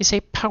is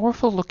a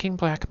powerful-looking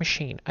black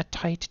machine, a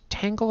tight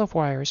tangle of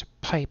wires,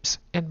 pipes,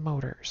 and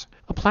motors.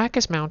 A plaque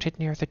is mounted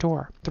near the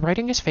door. The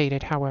writing is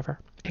faded, however,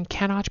 and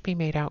cannot be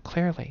made out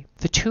clearly.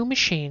 The two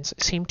machines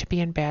seem to be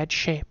in bad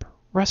shape,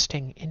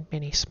 rusting in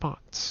many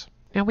spots.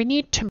 Now we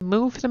need to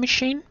move the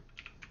machine.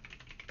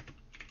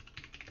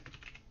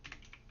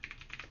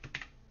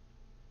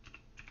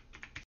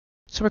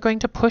 So we're going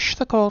to push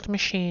the gold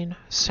machine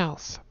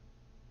south.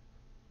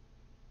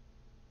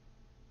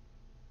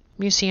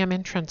 Museum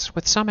entrance.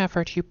 With some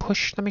effort, you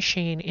push the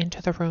machine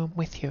into the room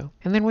with you.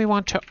 And then we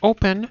want to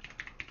open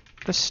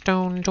the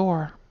stone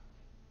door.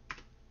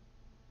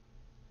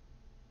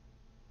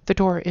 The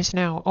door is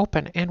now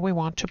open, and we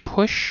want to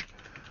push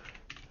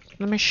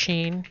the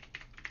machine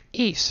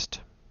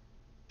east.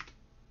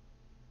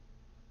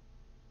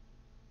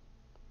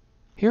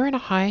 You're in a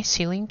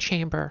high-ceilinged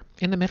chamber,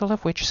 in the middle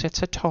of which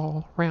sits a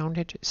tall,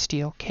 rounded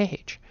steel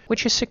cage,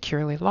 which is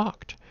securely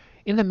locked.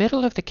 In the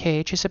middle of the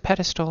cage is a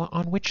pedestal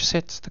on which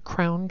sits the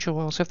crown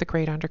jewels of the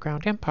great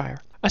underground empire,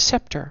 a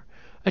scepter,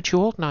 a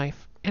jeweled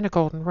knife, and a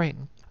golden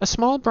ring. A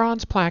small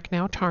bronze plaque,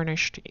 now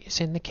tarnished, is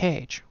in the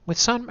cage. With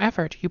some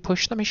effort, you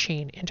push the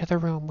machine into the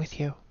room with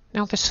you.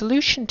 Now the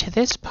solution to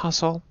this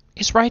puzzle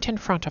is right in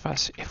front of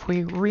us. If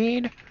we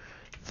read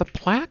the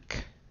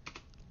plaque,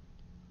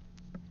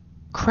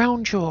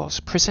 Crown Jewels,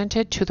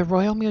 presented to the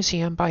Royal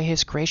Museum by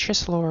His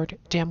Gracious Lord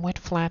Dimwit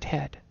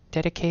Flathead,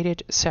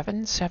 dedicated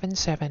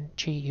 777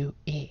 GUE.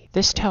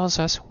 This tells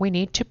us we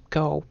need to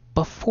go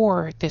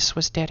before this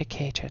was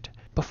dedicated,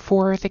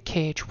 before the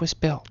cage was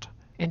built.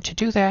 And to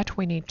do that,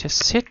 we need to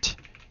sit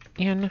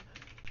in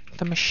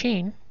the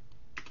machine.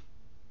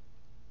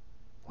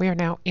 We are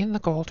now in the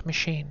gold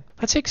machine.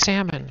 Let's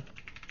examine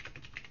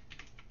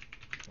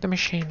the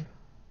machine.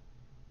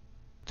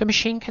 The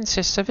machine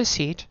consists of a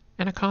seat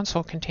and a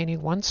console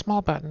containing one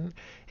small button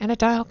and a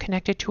dial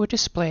connected to a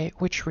display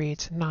which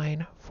reads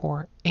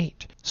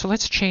 948. So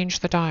let's change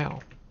the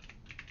dial.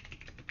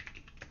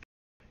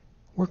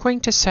 We're going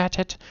to set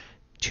it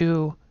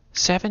to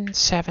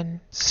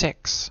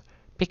 776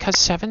 because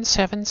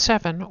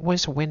 777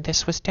 was when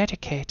this was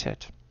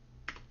dedicated.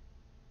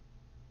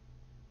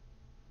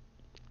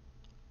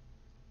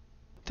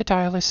 The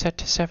dial is set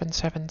to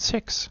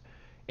 776,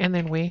 and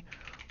then we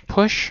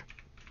push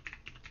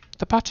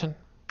the button.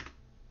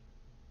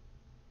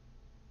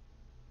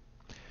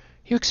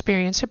 You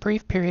experience a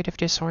brief period of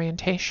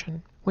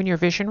disorientation. When your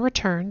vision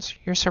returns,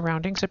 your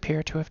surroundings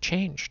appear to have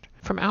changed.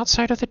 From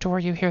outside of the door,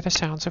 you hear the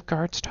sounds of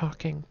guards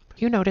talking.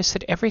 You notice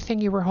that everything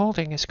you were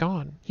holding is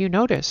gone. You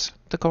notice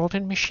the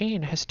golden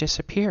machine has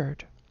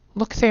disappeared.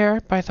 Look there,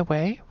 by the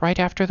way, right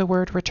after the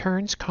word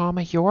returns,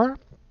 comma, your.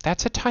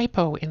 That's a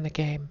typo in the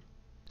game.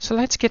 So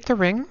let's get the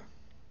ring,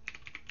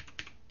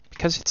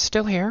 because it's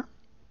still here.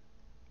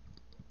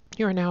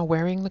 You are now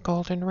wearing the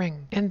golden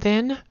ring. And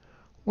then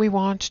we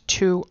want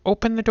to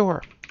open the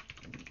door.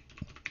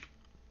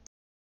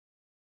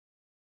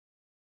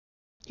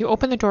 You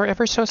open the door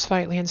ever so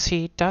slightly and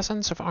see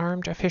dozens of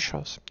armed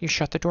officials. You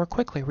shut the door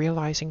quickly,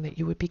 realizing that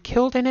you would be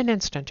killed in an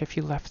instant if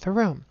you left the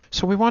room.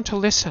 So we want to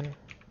listen,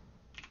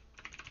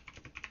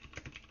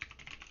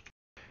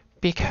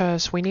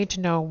 because we need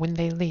to know when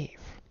they leave.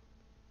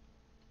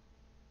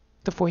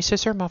 The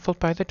voices are muffled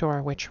by the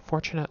door, which,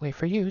 fortunately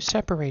for you,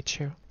 separates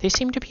you. They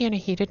seem to be in a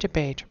heated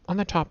debate on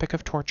the topic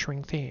of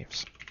torturing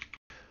thieves.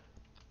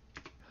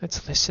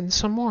 Let's listen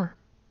some more.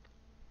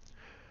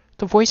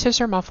 The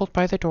voices are muffled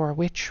by the door,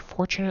 which,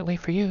 fortunately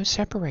for you,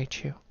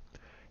 separates you.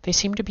 They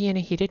seem to be in a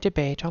heated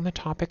debate on the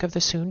topic of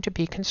the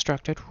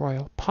soon-to-be-constructed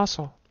royal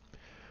puzzle.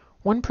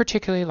 One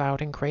particularly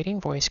loud and grating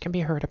voice can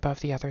be heard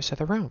above the others of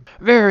the room.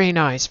 Very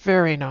nice,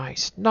 very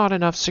nice. Not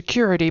enough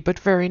security, but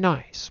very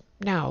nice.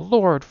 Now,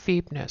 Lord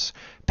Phoebus,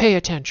 pay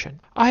attention.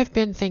 I've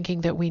been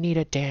thinking that we need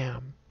a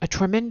dam. A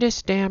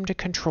tremendous dam to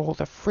control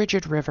the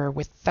frigid river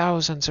with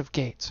thousands of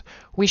gates.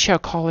 We shall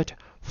call it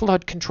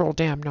Flood Control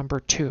Dam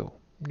number 2.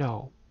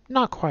 No,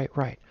 not quite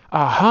right.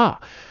 Aha!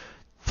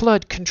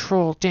 Flood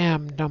Control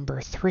Dam number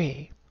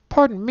 3.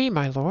 Pardon me,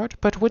 my lord,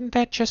 but wouldn't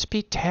that just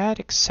be tad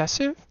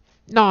excessive?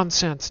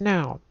 Nonsense.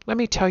 Now, let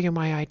me tell you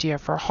my idea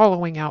for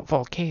hollowing out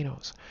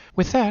volcanoes.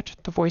 With that,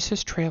 the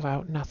voices trail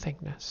out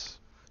nothingness.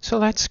 So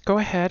let's go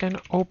ahead and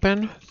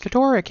open the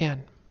door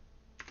again.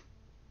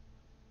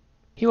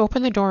 You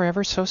open the door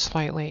ever so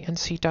slightly and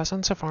see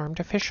dozens of armed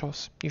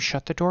officials. You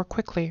shut the door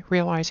quickly,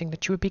 realizing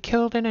that you would be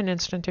killed in an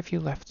instant if you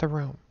left the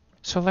room.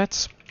 So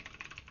let's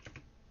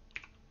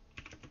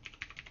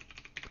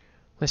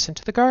listen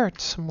to the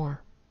guards some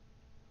more.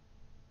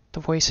 The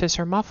voices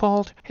are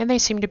muffled, and they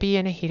seem to be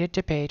in a heated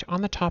debate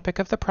on the topic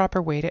of the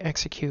proper way to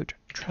execute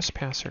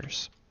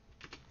trespassers.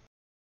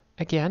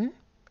 Again,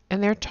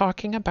 and they're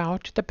talking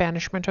about the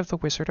banishment of the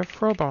Wizard of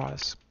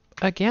Frobos.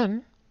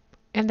 Again,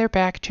 and they're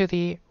back to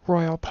the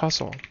royal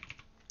puzzle.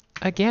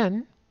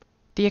 Again,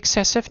 the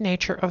excessive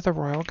nature of the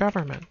royal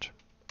government.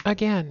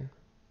 Again,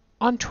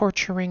 on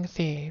torturing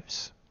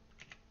thieves.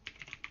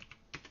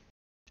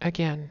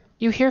 Again,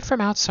 you hear from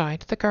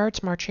outside the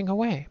guards marching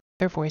away,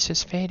 their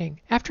voices fading.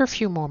 After a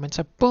few moments,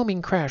 a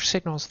booming crash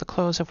signals the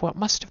close of what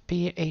must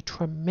be a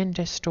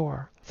tremendous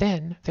door.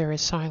 Then there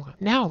is silence.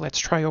 Now let's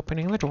try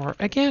opening the door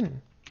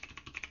again.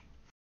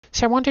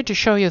 So I wanted to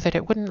show you that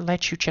it wouldn't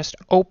let you just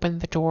open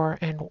the door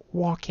and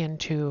walk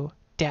into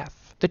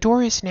death. The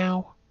door is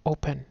now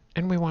open,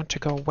 and we want to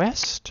go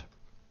west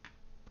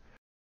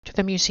to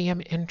the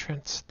museum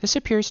entrance. This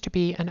appears to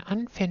be an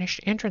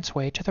unfinished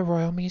entranceway to the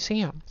Royal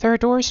Museum. There are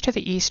doors to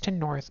the east and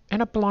north,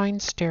 and a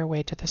blind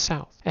stairway to the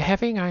south. A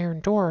heavy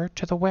iron door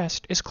to the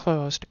west is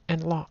closed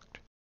and locked.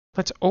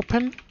 Let's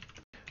open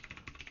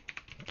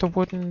the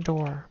wooden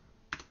door.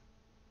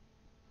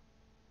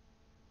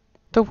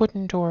 The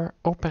wooden door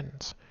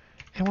opens,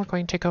 and we're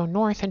going to go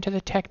north into the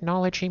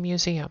Technology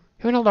Museum.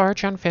 You're in a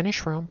large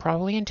unfinished room,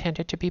 probably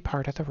intended to be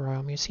part of the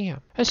Royal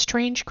Museum. A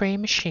strange gray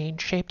machine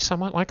shaped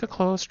somewhat like a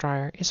clothes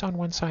dryer is on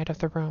one side of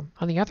the room.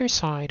 On the other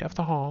side of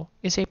the hall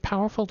is a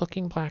powerful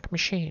looking black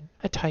machine,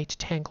 a tight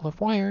tangle of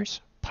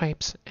wires,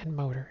 pipes, and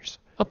motors.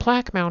 A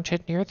plaque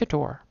mounted near the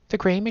door. The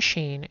gray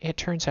machine, it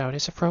turns out,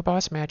 is a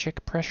Frobos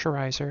magic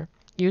pressurizer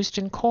used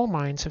in coal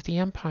mines of the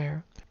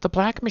Empire. The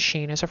black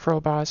machine is a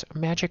Frobos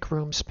magic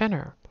room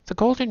spinner. The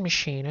golden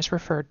machine is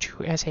referred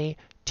to as a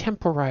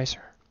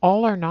temporizer.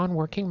 All are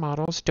non-working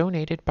models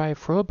donated by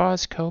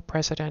Frobos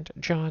co-president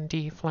John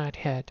D.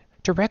 Flathead.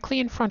 Directly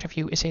in front of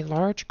you is a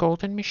large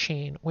golden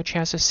machine which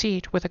has a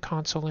seat with a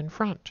console in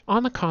front.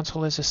 On the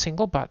console is a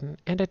single button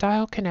and a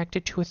dial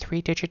connected to a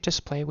 3-digit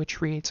display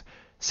which reads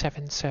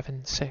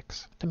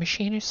 776. The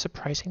machine is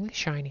surprisingly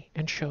shiny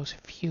and shows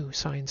few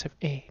signs of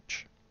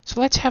age.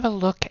 So let's have a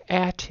look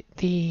at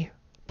the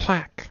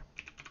plaque.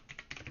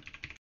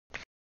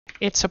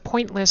 It's a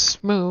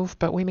pointless move,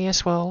 but we may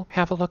as well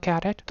have a look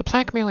at it. The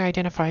plaque merely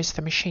identifies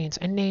the machines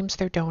and names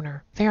their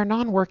donor. They are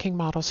non-working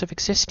models of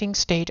existing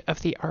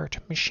state-of-the-art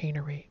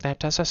machinery. That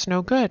does us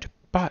no good,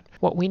 but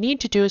what we need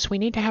to do is we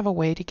need to have a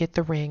way to get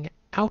the ring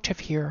out of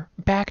here,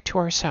 back to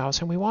ourselves,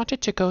 and we want it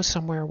to go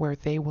somewhere where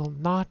they will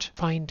not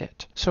find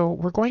it. So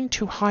we're going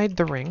to hide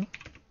the ring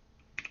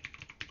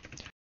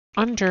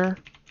under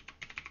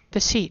the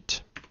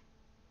seat.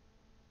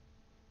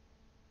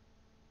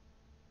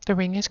 The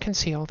ring is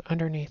concealed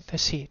underneath the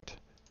seat.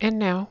 And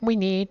now we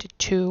need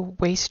to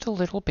waste a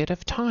little bit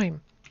of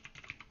time,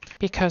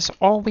 because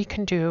all we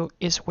can do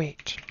is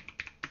wait.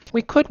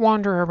 We could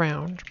wander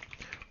around,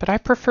 but I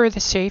prefer the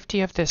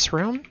safety of this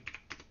room.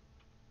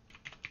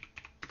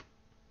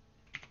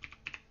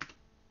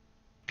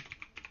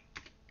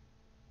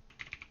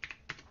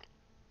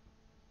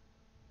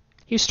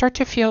 You start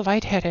to feel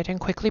lightheaded and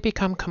quickly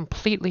become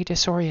completely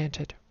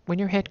disoriented. When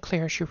your head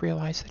clears, you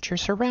realize that your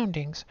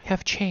surroundings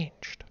have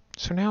changed.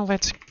 So now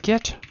let's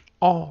get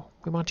all.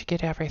 We want to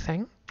get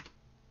everything.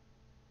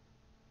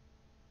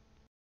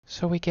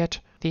 So we get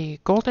the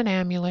golden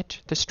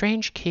amulet, the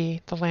strange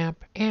key, the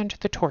lamp, and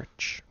the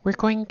torch. We're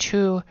going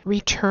to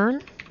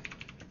return.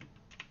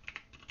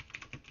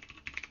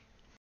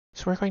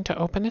 So we're going to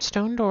open the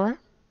stone door.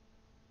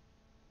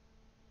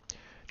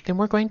 Then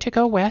we're going to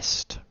go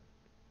west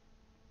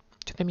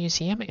to the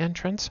museum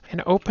entrance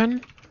and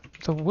open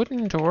the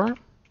wooden door.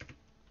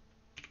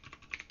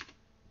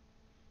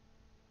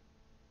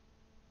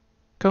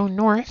 Go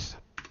north.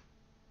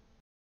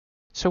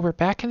 So we're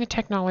back in the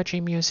Technology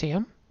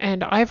Museum,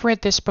 and I've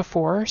read this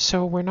before,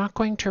 so we're not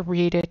going to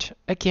read it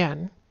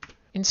again.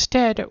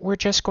 Instead, we're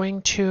just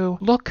going to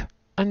look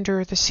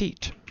under the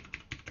seat.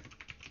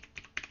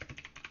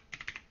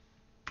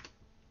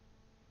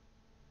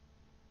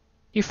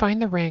 You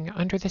find the ring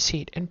under the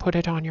seat and put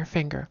it on your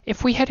finger.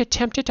 If we had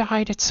attempted to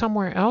hide it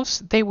somewhere else,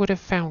 they would have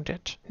found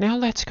it. Now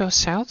let's go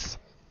south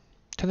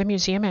to the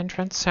museum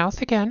entrance,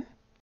 south again.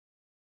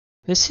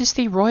 This is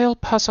the Royal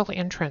Puzzle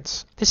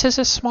entrance. This is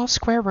a small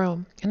square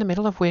room, in the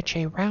middle of which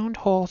a round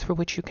hole through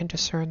which you can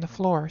discern the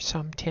floor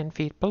some 10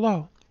 feet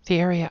below. The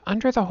area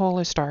under the hole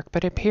is dark,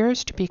 but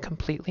appears to be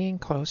completely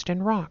enclosed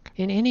in rock.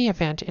 In any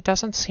event, it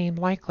doesn't seem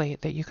likely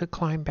that you could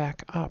climb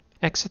back up.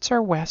 Exits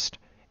are west,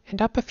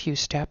 and up a few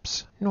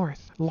steps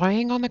north.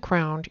 Lying on the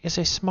ground is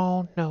a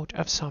small note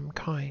of some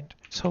kind.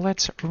 So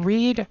let's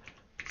read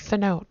the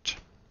note.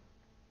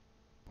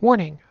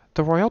 Warning: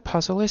 the royal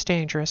puzzle is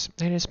dangerous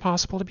and it is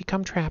possible to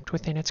become trapped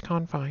within its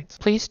confines.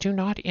 Please do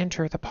not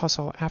enter the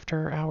puzzle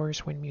after hours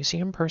when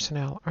museum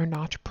personnel are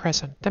not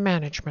present. The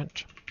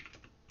management.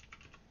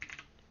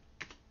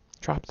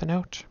 Drop the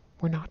note.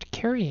 We're not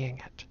carrying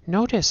it.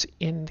 Notice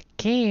in the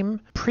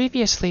game,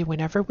 previously,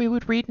 whenever we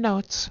would read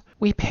notes,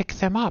 we pick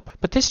them up.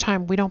 But this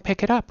time, we don't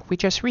pick it up. We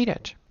just read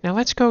it. Now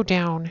let's go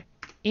down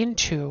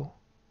into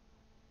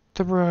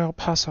the royal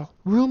puzzle.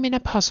 Room in a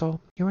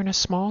puzzle. You're in a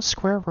small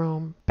square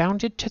room,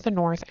 bounded to the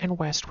north and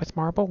west with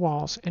marble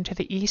walls, and to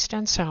the east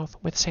and south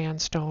with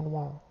sandstone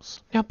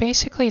walls. Now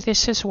basically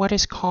this is what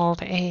is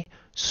called a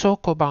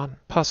sokoban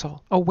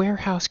puzzle, a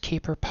warehouse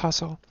keeper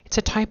puzzle. It's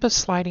a type of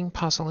sliding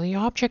puzzle, and the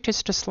object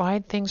is to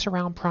slide things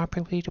around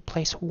properly to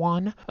place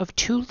one of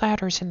two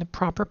ladders in the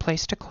proper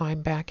place to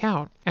climb back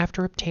out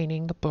after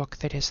obtaining the book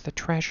that is the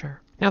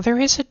treasure. Now there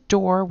is a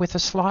door with a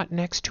slot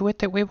next to it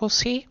that we will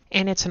see,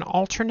 and it's an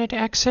alternate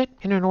exit,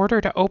 and in order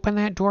to open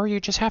that door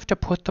you just have to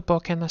put the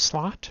book in the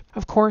slot.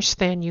 Of course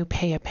then you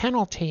pay a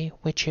penalty,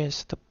 which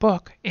is the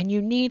book, and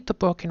you need the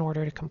book in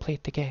order to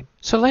complete the game.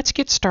 So let's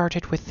get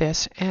started with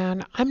this,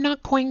 and I'm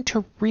not going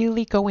to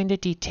really go into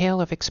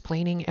detail of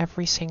explaining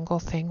every single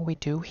thing we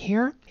do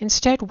here.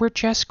 Instead, we're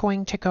just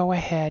going to go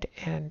ahead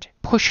and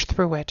push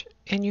through it,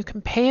 and you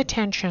can pay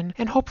attention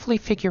and hopefully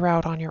figure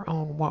out on your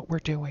own what we're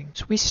doing.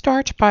 So we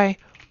start by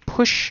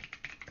push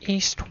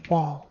east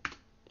wall.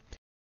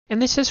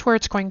 And this is where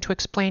it's going to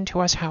explain to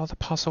us how the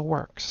puzzle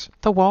works.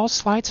 The wall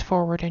slides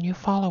forward and you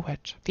follow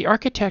it. The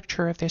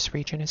architecture of this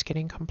region is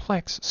getting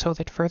complex, so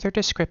that further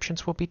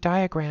descriptions will be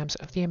diagrams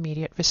of the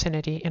immediate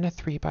vicinity in a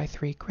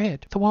 3x3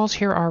 grid. The walls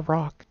here are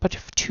rock, but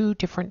of two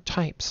different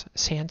types,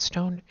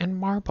 sandstone and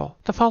marble.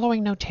 The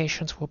following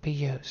notations will be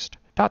used. ...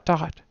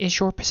 is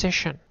your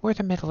position, or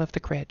the middle of the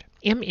grid.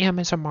 MM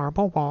is a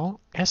marble wall,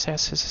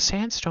 SS is a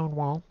sandstone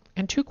wall,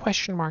 and 2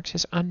 question marks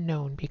is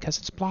unknown because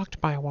it's blocked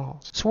by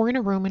walls. So we're in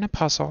a room in a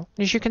puzzle.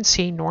 As you can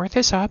see, north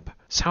is up,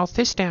 south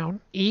is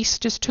down,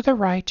 east is to the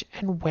right,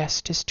 and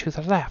west is to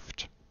the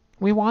left.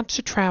 We want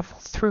to travel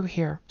through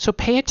here, so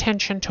pay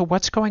attention to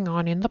what's going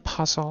on in the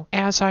puzzle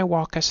as I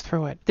walk us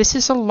through it. This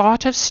is a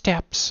lot of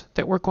steps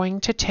that we're going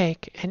to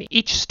take, and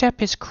each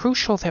step is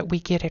crucial that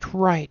we get it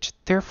right.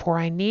 Therefore,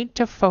 I need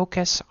to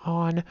focus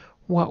on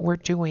what we're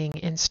doing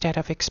instead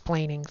of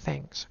explaining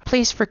things.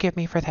 Please forgive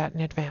me for that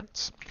in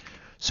advance.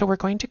 So we're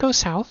going to go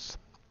south,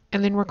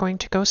 and then we're going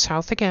to go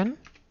south again,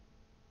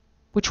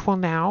 which will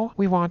now,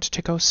 we want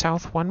to go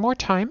south one more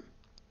time.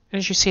 And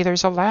as you see,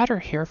 there's a ladder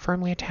here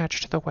firmly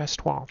attached to the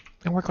west wall.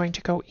 And we're going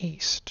to go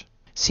east.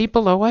 See,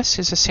 below us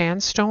is a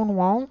sandstone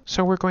wall,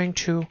 so we're going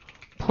to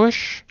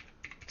push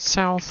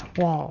south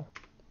wall.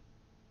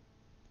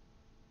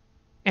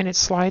 And it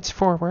slides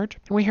forward.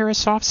 And we hear a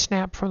soft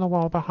snap from the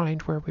wall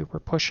behind where we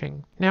were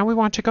pushing. Now we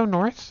want to go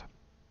north,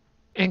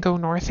 and go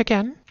north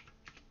again.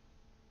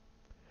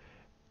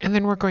 And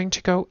then we're going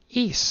to go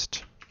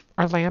east.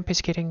 Our lamp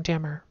is getting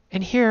dimmer.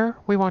 And here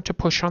we want to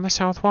push on the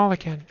south wall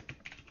again.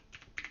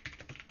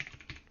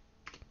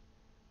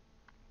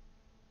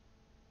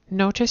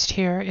 Noticed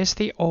here is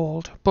the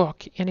old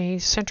book in a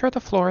center of the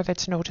floor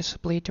that's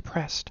noticeably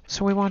depressed.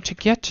 So we want to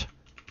get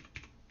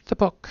the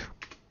book.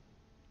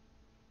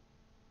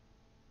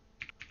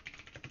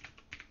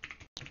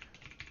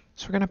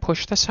 So we're going to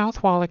push the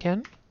south wall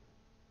again.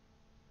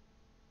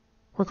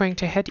 We're going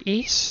to head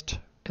east,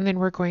 and then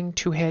we're going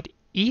to head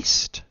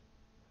east,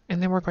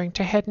 and then we're going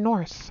to head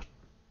north.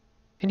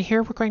 And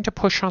here we're going to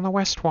push on the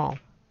west wall.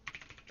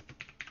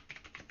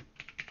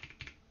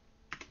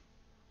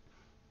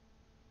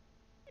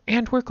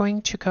 And we're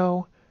going to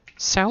go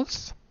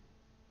south,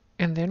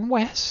 and then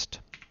west,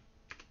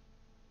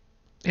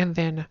 and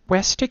then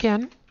west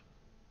again,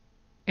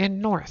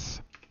 and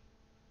north.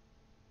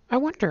 I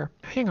wonder,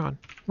 hang on,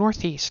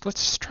 northeast,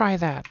 let's try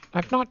that.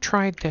 I've not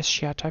tried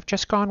this yet. I've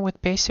just gone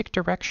with basic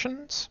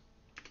directions.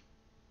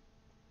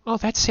 Oh,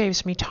 that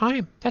saves me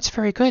time. That's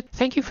very good.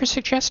 Thank you for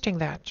suggesting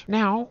that.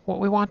 Now, what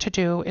we want to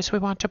do is we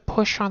want to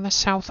push on the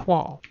south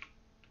wall.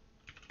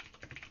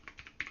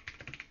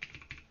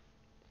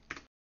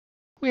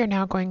 We are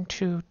now going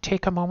to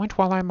take a moment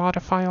while I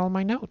modify all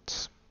my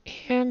notes.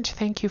 And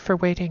thank you for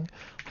waiting.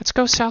 Let's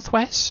go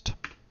southwest.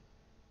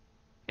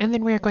 And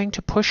then we are going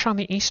to push on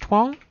the east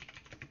wall.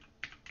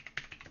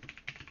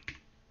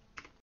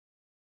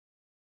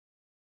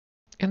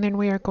 And then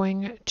we are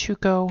going to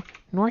go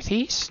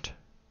northeast.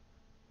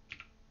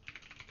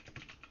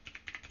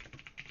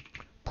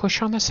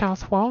 Push on the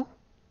south wall.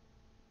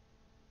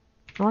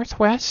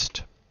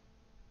 Northwest.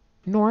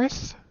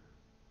 North.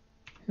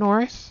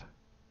 North.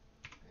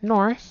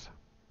 North.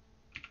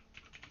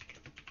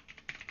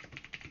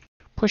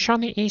 Push on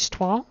the east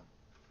wall.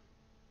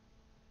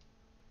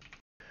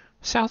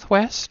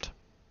 Southwest.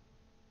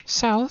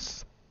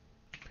 South.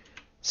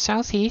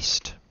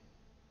 Southeast.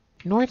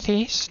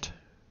 Northeast.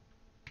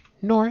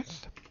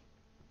 North.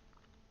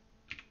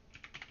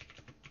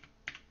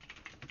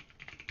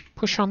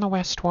 Push on the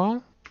west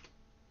wall.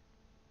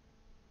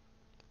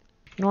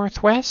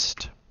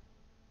 Northwest.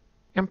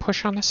 And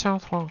push on the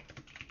south wall.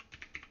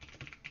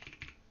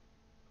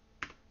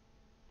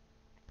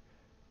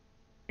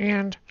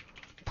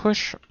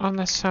 Push on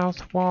the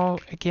south wall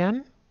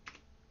again.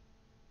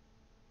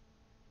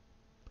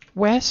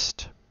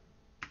 West,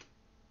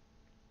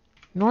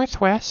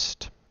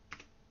 northwest,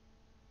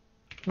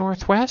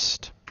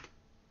 northwest.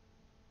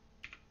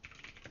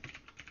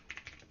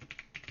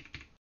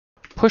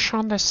 Push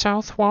on the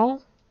south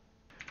wall.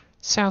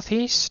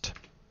 Southeast,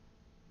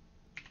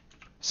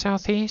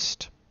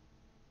 southeast,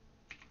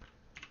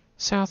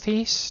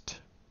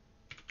 southeast,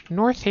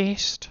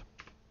 northeast.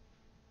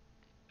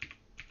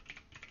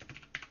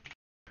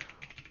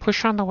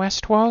 Push on the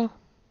west wall.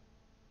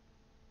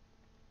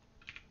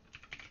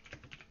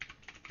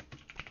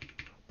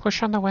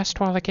 Push on the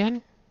west wall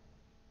again.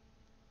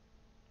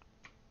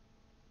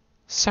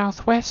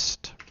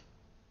 Southwest.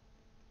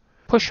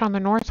 Push on the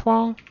north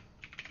wall.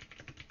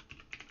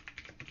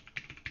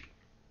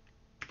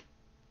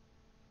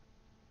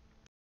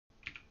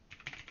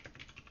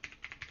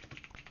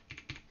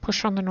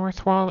 Push on the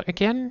north wall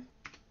again.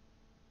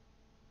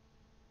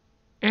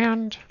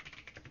 And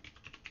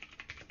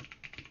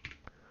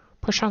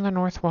push on the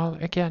north wall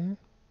again.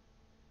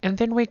 And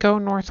then we go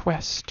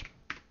northwest.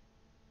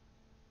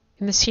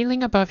 In the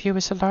ceiling above you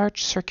is a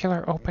large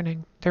circular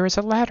opening. There is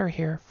a ladder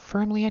here,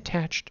 firmly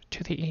attached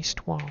to the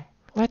east wall.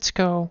 Let's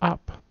go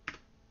up.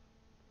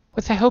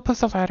 With the help of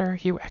the ladder,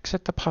 you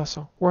exit the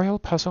puzzle. Royal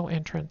puzzle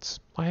entrance.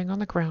 Lying on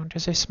the ground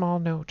is a small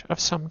note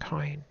of some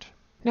kind.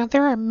 Now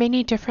there are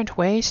many different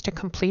ways to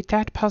complete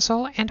that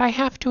puzzle, and I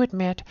have to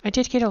admit I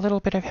did get a little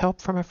bit of help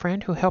from a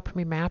friend who helped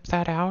me map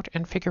that out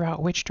and figure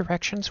out which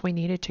directions we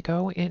needed to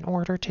go in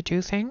order to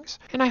do things,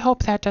 and I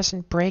hope that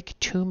doesn't break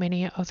too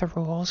many of the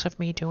rules of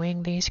me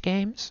doing these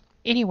games.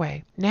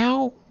 Anyway,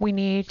 now we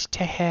need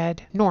to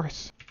head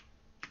north,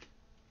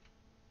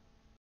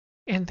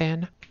 and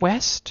then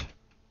west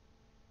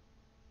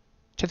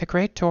to the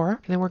Great Door,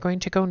 and then we're going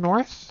to go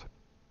north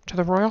to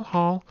the Royal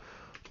Hall,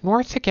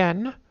 north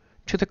again,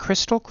 to the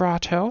Crystal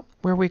Grotto,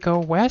 where we go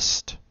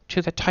west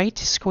to the Tight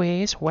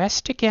Squeeze,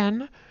 west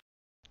again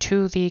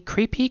to the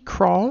Creepy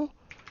Crawl,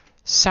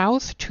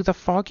 south to the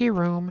Foggy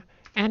Room,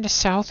 and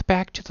south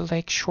back to the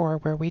lake shore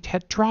where we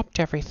had dropped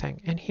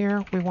everything. And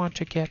here we want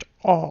to get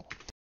all.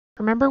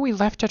 Remember we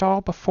left it all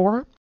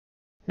before?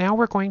 Now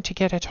we're going to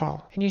get it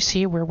all. And you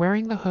see we're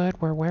wearing the hood,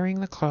 we're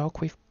wearing the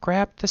cloak, we've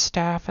grabbed the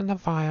staff and the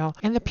vial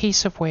and the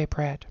piece of whey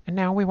bread. And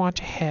now we want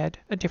to head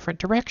a different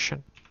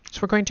direction. So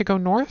we're going to go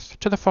north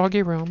to the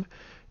Foggy Room,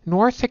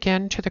 north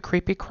again to the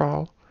Creepy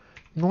Crawl,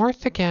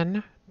 north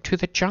again to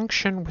the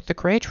junction with the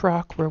Great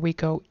Rock where we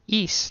go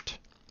east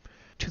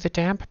to the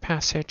Damp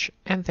Passage,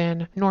 and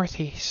then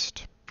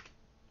northeast.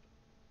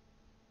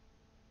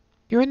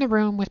 You're in the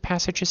room with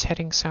passages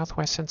heading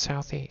southwest and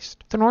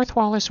southeast. The north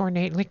wall is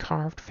ornately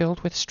carved, filled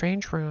with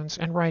strange runes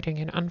and writing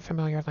in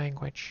unfamiliar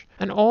language.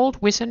 An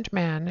old, wizened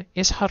man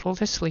is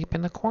huddled asleep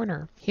in the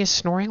corner. He is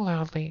snoring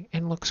loudly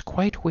and looks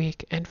quite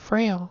weak and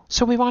frail.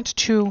 So we want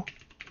to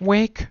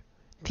wake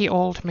the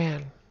old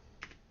man.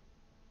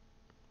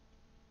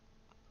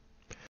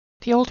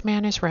 The old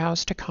man is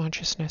roused to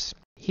consciousness.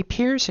 He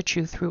peers at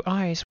you through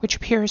eyes which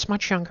appears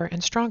much younger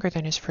and stronger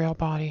than his frail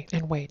body,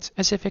 and waits,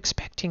 as if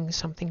expecting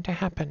something to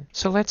happen.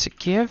 So let's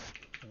give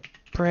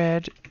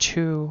bread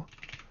to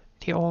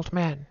the old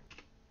man.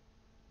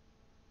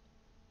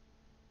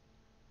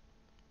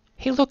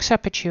 He looks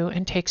up at you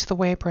and takes the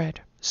whey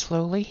bread.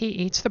 Slowly he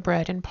eats the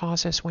bread and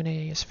pauses when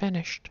he is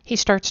finished. He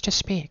starts to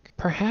speak.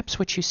 Perhaps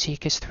what you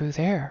seek is through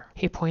there.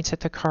 He points at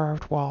the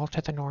carved wall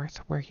to the north,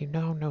 where you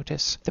now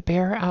notice the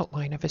bare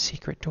outline of a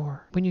secret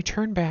door. When you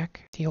turn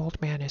back, the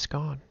old man is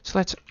gone. So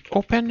let's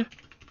open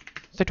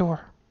the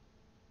door.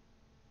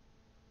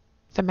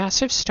 The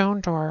massive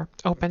stone door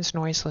opens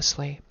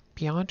noiselessly.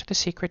 Beyond the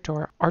secret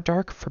door are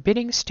dark,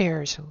 forbidding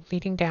stairs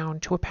leading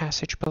down to a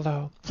passage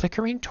below.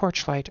 Flickering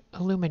torchlight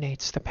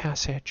illuminates the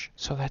passage.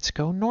 So let's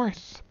go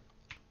north.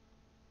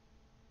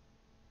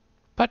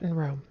 Button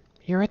room.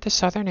 You're at the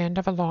southern end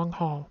of a long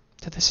hall.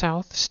 To the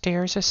south,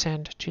 stairs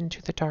ascend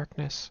into the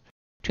darkness.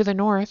 To the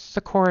north,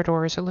 the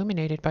corridor is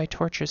illuminated by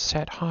torches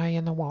set high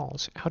in the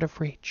walls, out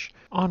of reach.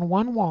 On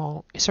one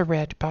wall is a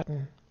red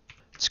button.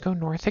 Let's go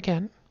north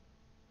again.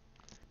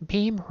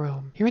 Beam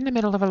room. You're in the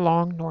middle of a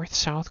long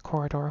north-south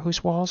corridor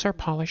whose walls are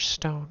polished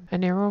stone. A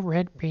narrow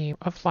red beam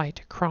of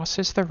light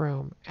crosses the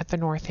room at the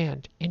north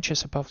end,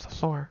 inches above the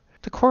floor.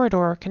 The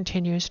corridor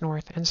continues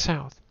north and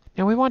south.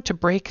 Now we want to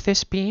break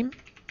this beam.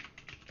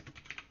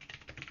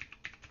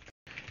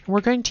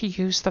 We're going to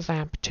use the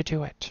lamp to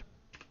do it.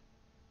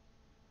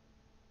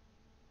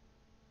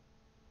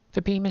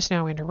 The beam is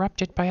now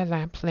interrupted by a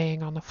lamp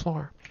laying on the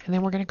floor. And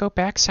then we're going to go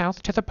back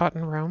south to the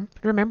button room.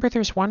 Remember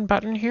there's one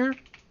button here?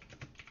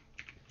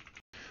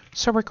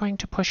 So we're going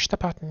to push the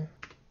button.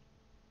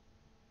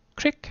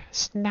 Click,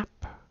 snap,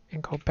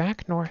 and go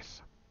back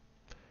north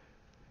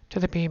to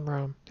the beam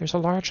room. There's a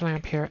large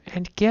lamp here,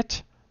 and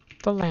get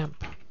the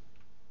lamp.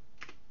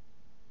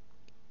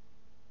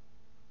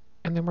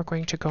 And then we're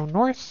going to go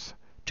north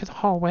to the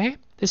hallway.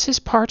 This is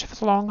part of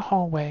the long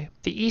hallway.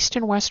 The east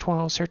and west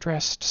walls are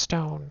dressed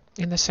stone.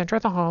 In the center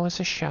of the hall is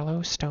a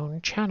shallow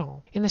stone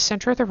channel. In the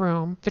center of the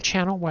room, the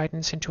channel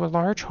widens into a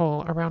large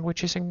hole around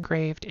which is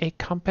engraved a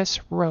compass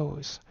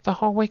rose. The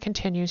hallway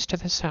continues to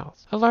the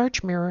south. A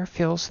large mirror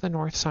fills the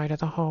north side of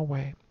the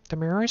hallway. The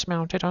mirror is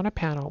mounted on a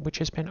panel which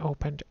has been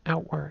opened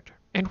outward.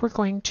 And we're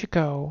going to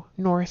go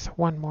north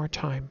one more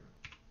time.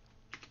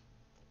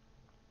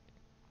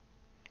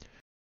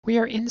 We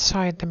are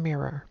inside the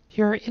mirror.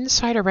 You are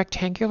inside a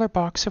rectangular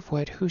box of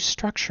wood whose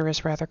structure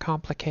is rather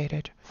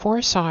complicated.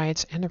 4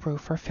 sides and the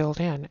roof are filled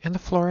in, and the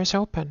floor is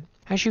open.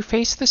 As you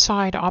face the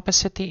side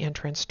opposite the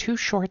entrance, 2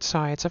 short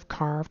sides of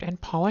carved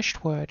and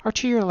polished wood are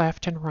to your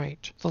left and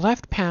right. The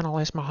left panel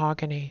is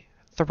mahogany,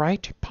 the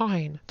right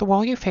pine. The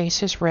wall you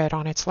face is red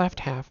on its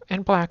left half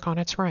and black on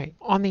its right.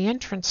 On the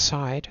entrance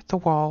side, the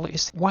wall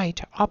is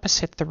white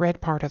opposite the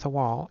red part of the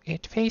wall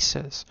it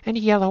faces, and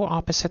yellow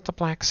opposite the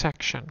black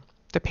section.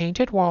 The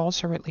painted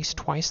walls are at least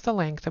twice the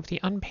length of the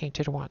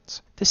unpainted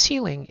ones. The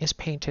ceiling is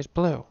painted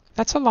blue.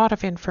 That's a lot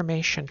of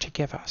information to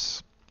give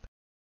us.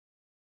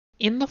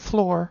 In the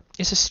floor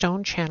is a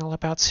stone channel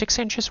about 6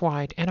 inches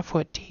wide and a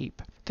foot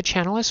deep. The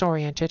channel is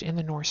oriented in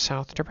the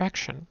north-south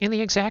direction. In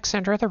the exact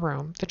center of the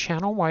room, the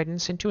channel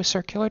widens into a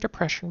circular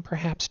depression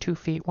perhaps 2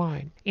 feet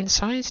wide.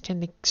 Incised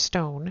in the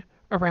stone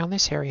around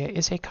this area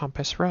is a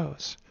compass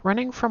rose.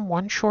 Running from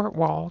one short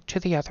wall to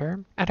the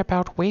other, at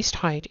about waist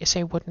height, is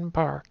a wooden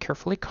bar,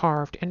 carefully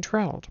carved and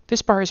drilled.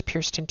 This bar is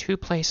pierced in 2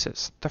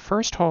 places. The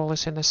first hole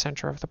is in the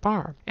center of the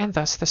bar, and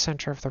thus the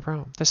center of the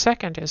room. The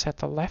second is at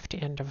the left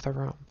end of the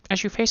room,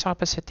 as you face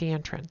opposite the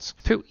entrance.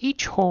 Through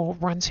each hole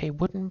runs a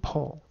wooden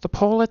pole. The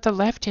pole at the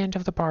left end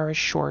of the bar is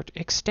short,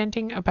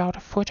 extending about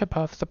a foot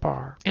above the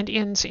bar, and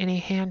ends in a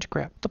hand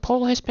grip. The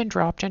pole has been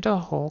dropped into the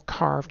hole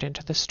carved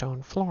into the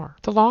stone floor.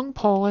 The long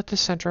pole at the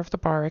center of the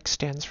bar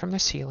extends from the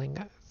ceiling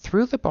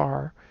through the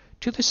bar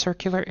to the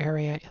circular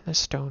area in the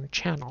stone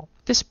channel.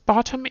 This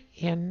bottom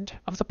end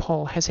of the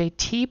pole has a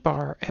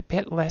T-bar a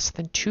bit less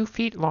than 2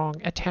 feet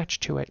long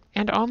attached to it,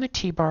 and on the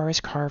T-bar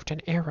is carved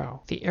an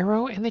arrow. The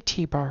arrow and the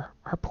T-bar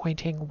are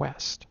pointing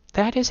west.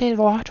 That is a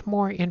lot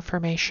more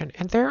information,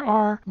 and there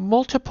are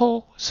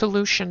multiple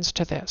solutions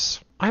to this.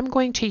 I'm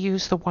going to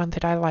use the one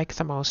that I like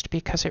the most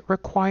because it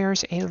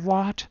requires a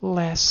lot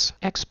less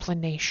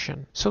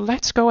explanation. So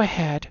let's go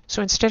ahead.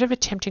 So instead of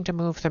attempting to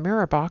move the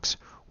mirror box,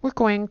 we're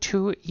going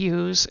to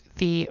use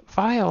the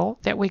vial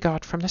that we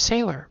got from the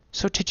sailor.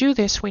 So to do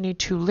this, we need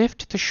to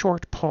lift the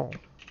short pole.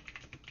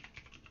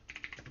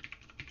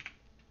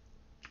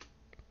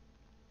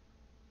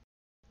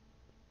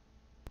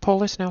 The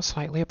pole is now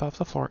slightly above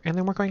the floor, and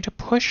then we're going to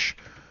push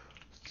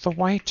the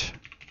white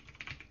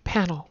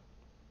panel.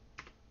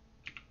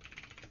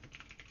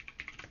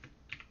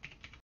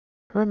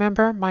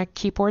 Remember, my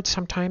keyboard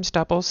sometimes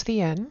doubles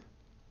the N.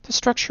 The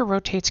structure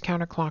rotates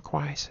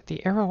counterclockwise.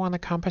 The arrow on the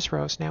compass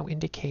rose now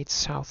indicates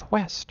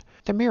southwest.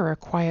 The mirror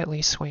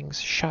quietly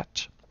swings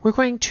shut. We're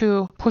going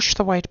to push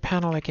the white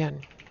panel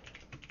again.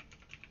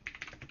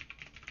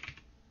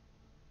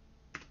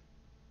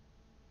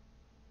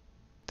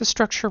 The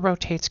structure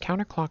rotates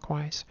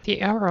counterclockwise.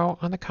 The arrow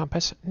on the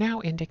compass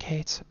now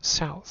indicates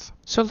south.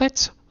 So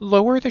let's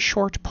lower the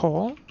short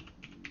pole.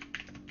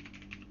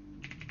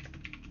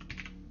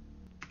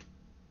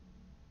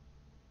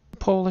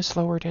 Pole is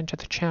lowered into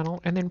the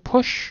channel, and then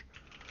push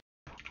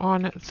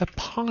on the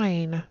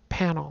pine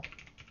panel.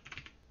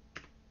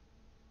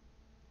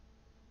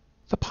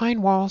 The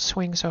pine wall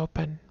swings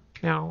open.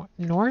 Now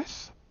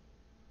north.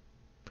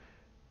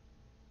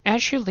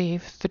 As you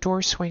leave, the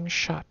door swings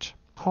shut.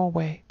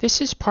 Hallway.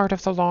 This is part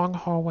of the long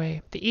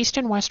hallway. The east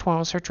and west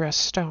walls are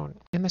dressed stone.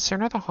 In the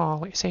center of the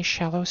hall is a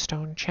shallow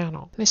stone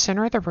channel. In the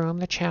center of the room,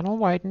 the channel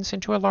widens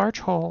into a large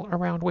hole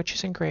around which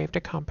is engraved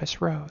a compass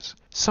rose.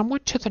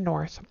 Somewhat to the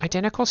north,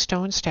 identical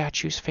stone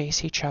statues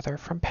face each other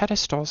from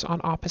pedestals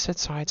on opposite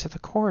sides of the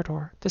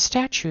corridor. The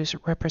statues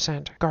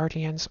represent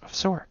guardians of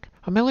ZORK,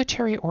 a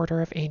military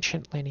order of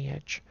ancient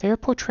lineage. They are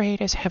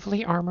portrayed as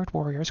heavily armored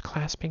warriors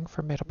clasping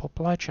formidable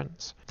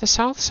bludgeons. The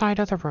south side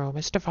of the room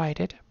is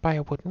divided by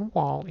a wooden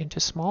wall into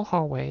small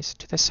hallways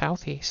to the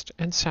southeast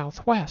and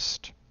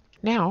southwest.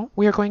 Now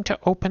we are going to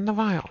open the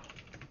vial.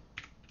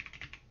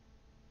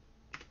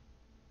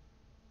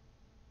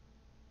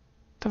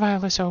 The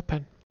vial is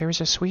open. There is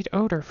a sweet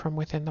odor from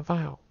within the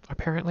vial,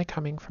 apparently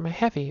coming from a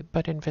heavy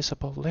but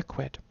invisible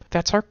liquid.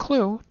 That's our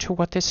clue to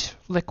what this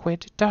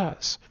liquid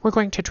does. We're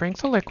going to drink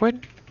the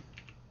liquid.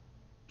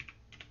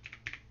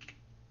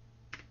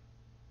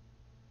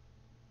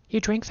 You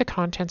drink the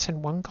contents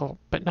in one gulp,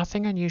 but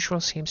nothing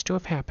unusual seems to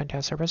have happened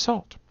as a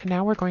result. And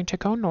now we're going to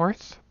go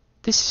north.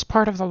 This is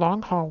part of the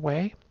long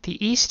hallway.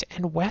 The east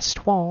and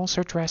west walls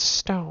are dressed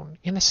stone.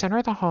 In the center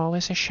of the hall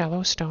is a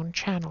shallow stone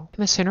channel.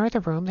 In the center of the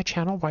room, the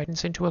channel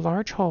widens into a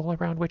large hole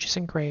around which is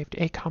engraved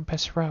a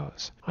compass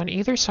rose. On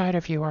either side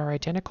of you are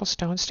identical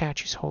stone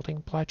statues holding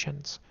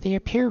bludgeons. They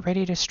appear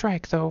ready to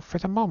strike, though for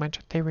the moment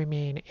they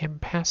remain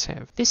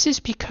impassive. This is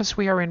because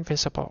we are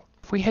invisible.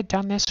 If we had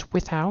done this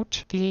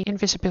without the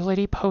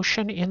invisibility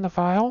potion in the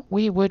vial,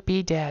 we would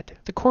be dead.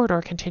 The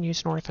corridor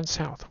continues north and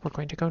south. We're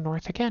going to go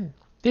north again.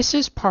 This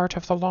is part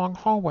of the long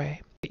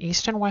hallway. The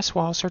east and west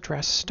walls are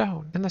dressed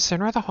stone. In the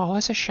center of the hall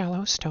is a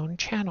shallow stone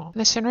channel. In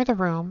the center of the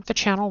room, the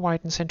channel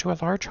widens into a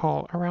large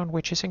hole around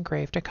which is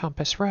engraved a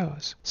compass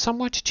rose.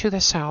 Somewhat to the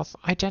south,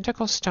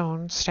 identical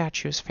stone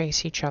statues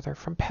face each other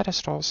from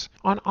pedestals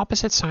on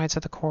opposite sides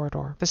of the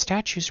corridor. The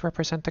statues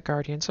represent the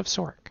guardians of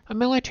ZORK, a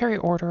military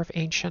order of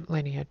ancient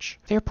lineage.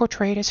 They are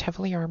portrayed as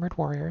heavily armored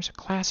warriors,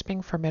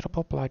 clasping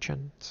formidable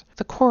bludgeons.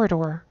 The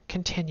corridor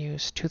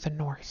continues to the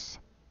north.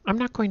 I'm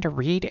not going to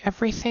read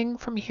everything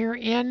from here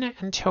in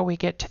until we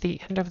get to the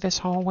end of this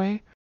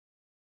hallway.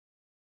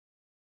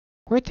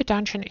 We're at the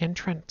dungeon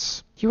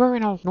entrance. You are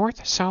in a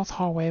north-south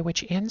hallway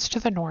which ends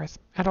to the north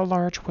at a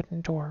large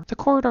wooden door. The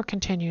corridor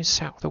continues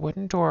south. The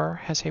wooden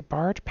door has a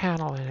barred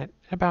panel in it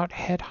about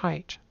head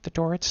height. The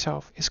door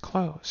itself is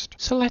closed.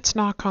 So let's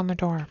knock on the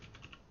door.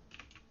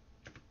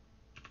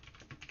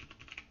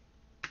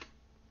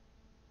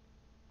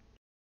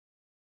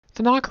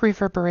 The knock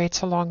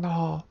reverberates along the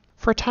hall.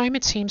 For a time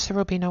it seems there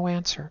will be no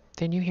answer.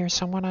 Then you hear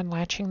someone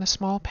unlatching the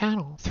small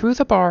panel. Through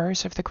the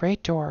bars of the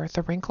great door,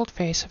 the wrinkled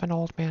face of an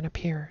old man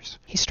appears.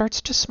 He starts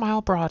to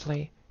smile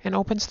broadly and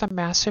opens the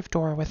massive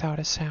door without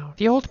a sound.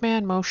 The old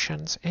man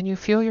motions, and you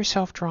feel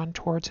yourself drawn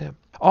towards him.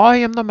 "I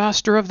am the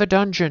master of the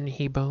dungeon,"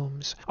 he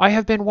booms. "I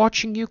have been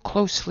watching you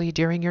closely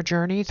during your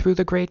journey through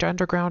the great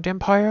underground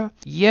empire."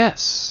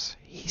 "Yes,"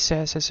 he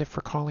says, as if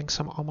recalling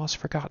some almost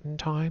forgotten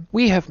time.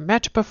 "We have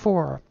met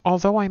before,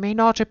 although I may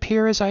not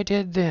appear as I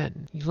did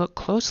then." You look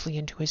closely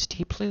into his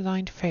deeply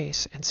lined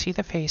face and see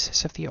the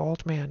faces of the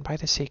old man by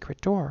the sacred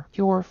door,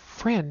 your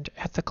friend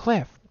at the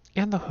cliff,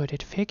 and the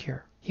hooded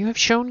figure. You have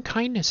shown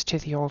kindness to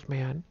the old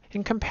man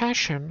and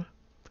compassion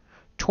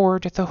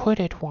toward the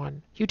hooded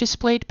one. You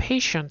displayed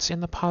patience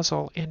in the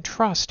puzzle and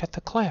trust at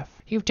the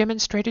cliff. You've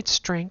demonstrated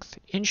strength,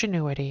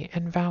 ingenuity,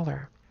 and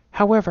valor.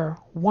 However,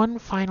 one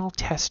final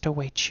test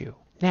awaits you.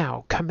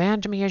 Now,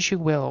 command me as you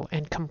will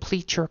and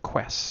complete your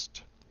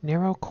quest.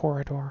 Narrow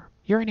corridor.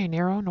 You're in a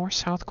narrow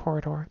north-south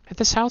corridor. At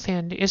the south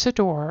end is a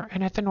door,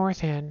 and at the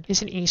north end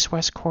is an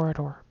east-west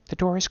corridor. The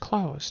door is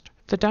closed.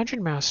 The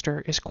dungeon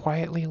master is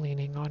quietly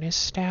leaning on his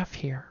staff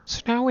here.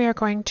 So now we are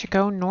going to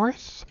go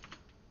north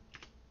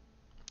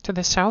to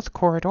the south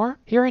corridor.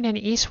 You're in an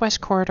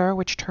east-west corridor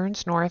which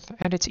turns north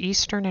at its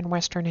eastern and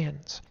western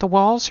ends. The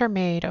walls are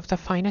made of the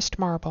finest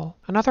marble.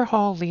 Another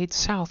hall leads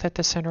south at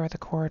the center of the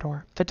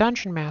corridor. The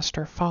dungeon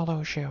master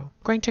follows you.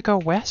 Going to go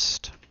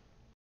west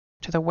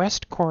to the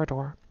west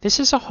corridor. This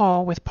is a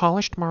hall with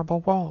polished marble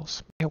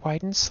walls. It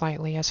widens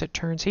slightly as it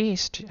turns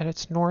east at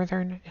its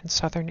northern and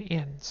southern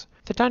ends.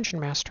 The dungeon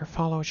master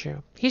follows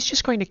you. He's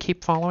just going to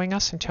keep following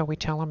us until we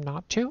tell him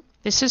not to.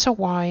 This is a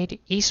wide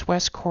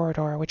east-west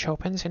corridor which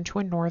opens into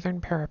a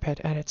northern parapet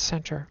at its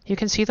center. You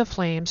can see the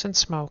flames and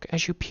smoke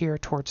as you peer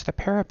towards the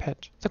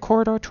parapet. The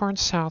corridor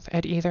turns south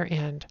at either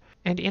end,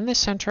 and in the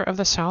center of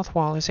the south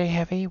wall is a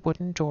heavy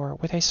wooden door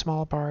with a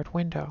small barred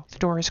window. The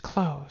door is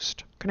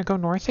closed. I'm going to go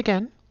north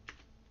again.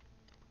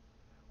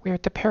 We're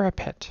at the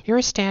parapet. You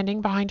are standing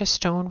behind a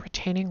stone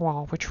retaining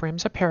wall which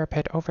rims a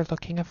parapet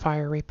overlooking a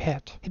fiery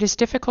pit. It is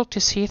difficult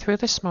to see through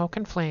the smoke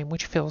and flame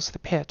which fills the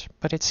pit,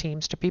 but it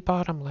seems to be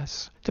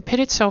bottomless. The pit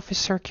itself is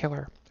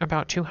circular,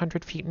 about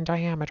 200 feet in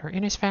diameter,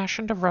 and is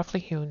fashioned of roughly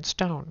hewn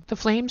stone. The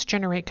flames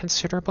generate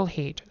considerable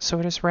heat, so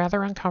it is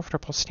rather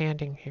uncomfortable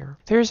standing here.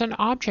 There is an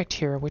object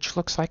here which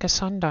looks like a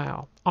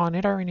sundial. On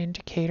it are an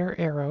indicator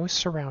arrows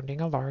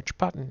surrounding a large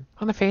button.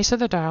 On the face of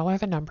the dial are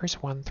the numbers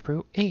 1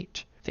 through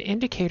 8. The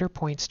indicator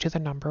points to the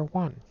number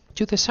 1.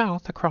 To the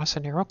south, across a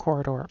narrow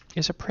corridor,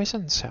 is a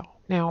prison cell.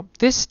 Now,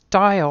 this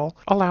dial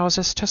allows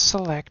us to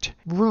select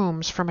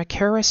rooms from a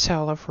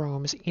carousel of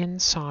rooms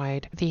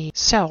inside the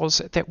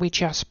cells that we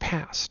just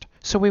passed.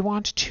 So we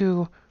want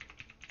to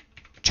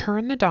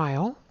turn the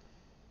dial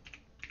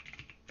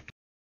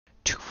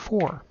to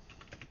 4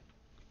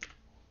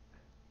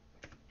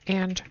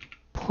 and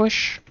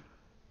push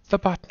the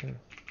button.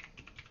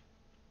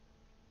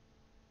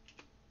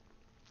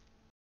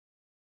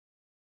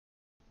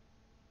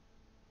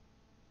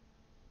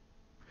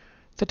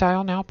 The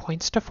dial now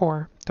points to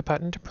 4. The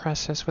button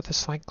depresses with a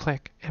slight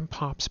click and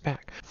pops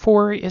back.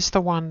 4 is the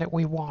one that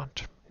we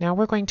want. Now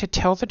we're going to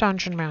tell the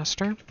dungeon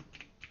master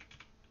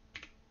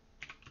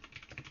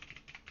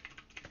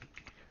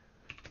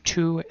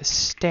to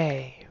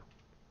stay.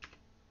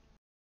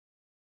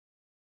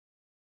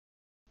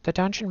 The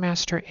dungeon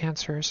master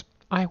answers,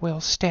 "I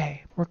will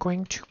stay." We're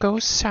going to go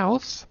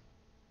south.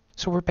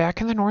 So we're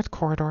back in the north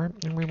corridor,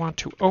 and we want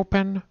to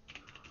open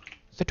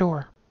the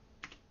door.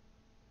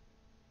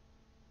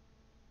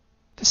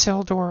 The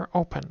cell door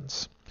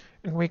opens,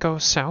 and we go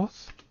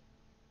south.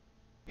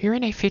 You're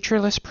in a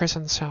featureless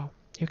prison cell.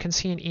 You can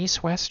see an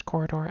east-west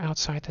corridor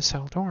outside the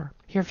cell door.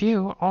 Your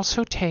view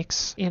also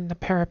takes in the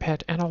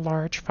parapet and a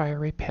large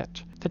fiery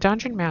pit. The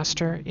dungeon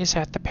master is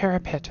at the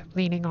parapet,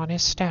 leaning on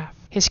his staff.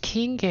 His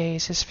keen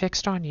gaze is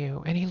fixed on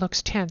you, and he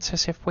looks tense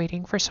as if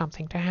waiting for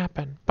something to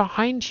happen.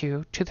 Behind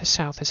you, to the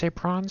south, is a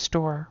bronze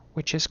door,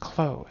 which is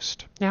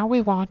closed. Now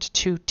we want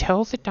to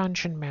tell the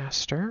dungeon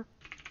master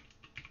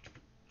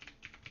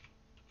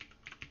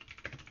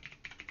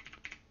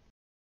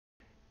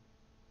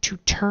to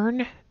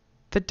turn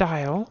the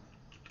dial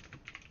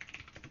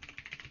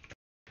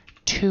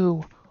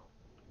to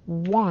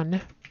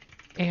 1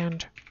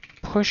 and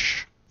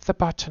push the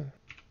button.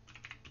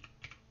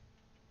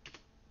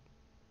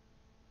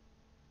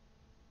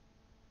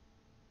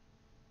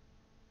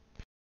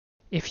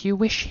 If you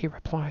wish, he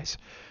replies.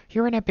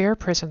 You're in a bare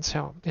prison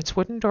cell. Its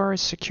wooden door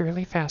is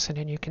securely fastened,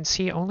 and you can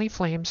see only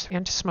flames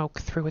and smoke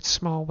through its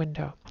small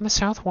window. On the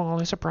south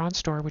wall is a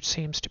bronze door which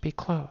seems to be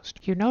closed.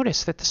 You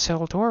notice that the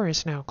cell door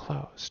is now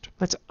closed.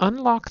 Let's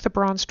unlock the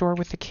bronze door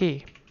with the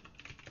key.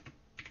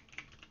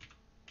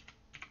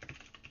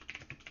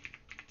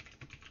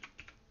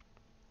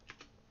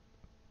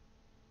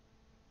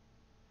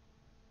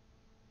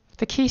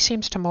 The key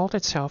seems to mold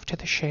itself to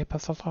the shape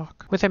of the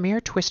lock. With a mere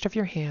twist of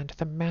your hand,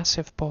 the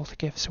massive bolt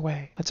gives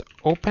way. Let's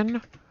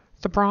open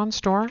the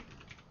bronze door.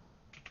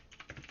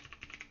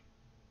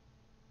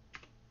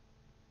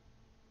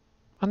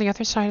 On the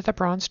other side of the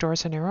bronze door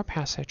is a narrow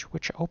passage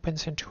which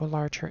opens into a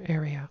larger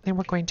area. Then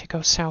we're going to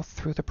go south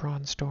through the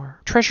bronze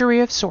door.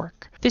 Treasury of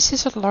ZORK. This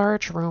is a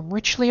large room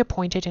richly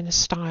appointed in a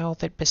style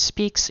that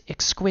bespeaks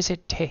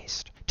exquisite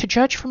taste. To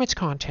judge from its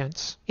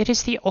contents, it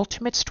is the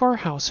ultimate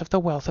storehouse of the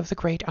wealth of the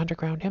great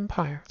underground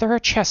empire. There are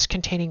chests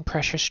containing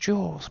precious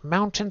jewels,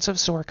 mountains of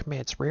ZORK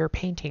mids, rare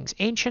paintings,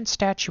 ancient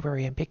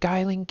statuary, and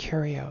beguiling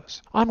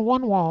curios. On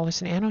one wall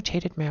is an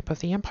annotated map of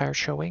the empire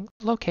showing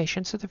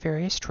locations of the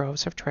various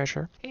troves of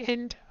treasure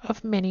and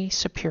of many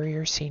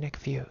superior scenic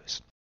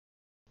views.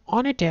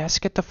 On a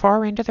desk at the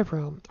far end of the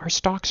room are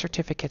stock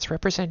certificates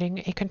representing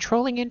a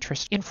controlling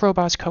interest in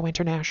Froboz's Co.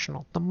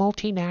 International, the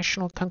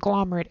multinational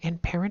conglomerate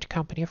and parent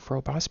company of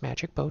Froboz's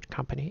Magic Boat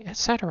Company,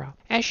 etc.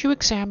 As you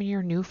examine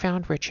your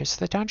newfound riches,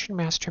 the dungeon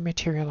master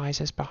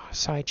materializes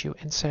beside you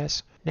and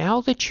says,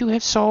 "Now that you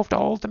have solved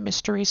all the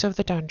mysteries of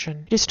the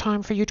dungeon, it is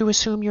time for you to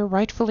assume your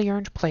rightfully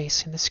earned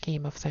place in the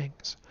scheme of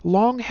things.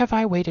 Long have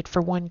I waited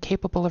for one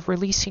capable of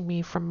releasing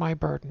me from my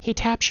burden." He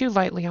taps you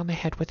lightly on the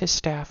head with his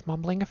staff,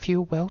 mumbling a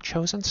few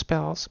well-chosen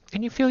spells,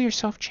 and you feel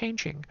yourself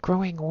changing,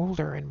 growing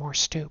older and more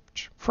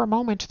stooped. For a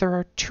moment there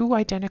are two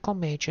identical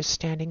mages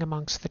standing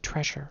amongst the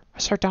treasure,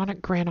 a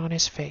sardonic grin on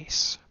his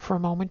face. For a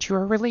moment you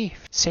are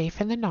relieved,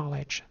 safe in the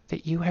knowledge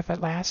that you have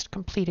at last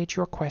completed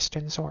your quest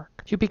in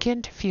ZORK. You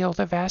begin to feel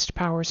the vast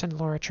powers and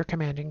lore at your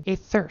commanding, a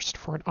thirst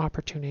for an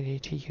opportunity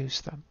to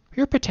use them.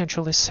 Your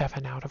potential is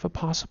 7 out of a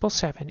possible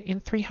 7 in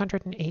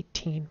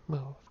 318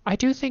 move. I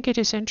do think it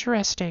is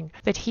interesting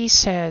that he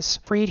says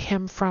freed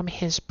him from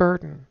his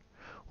burden,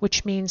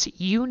 which means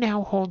you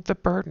now hold the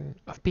burden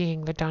of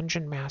being the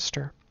dungeon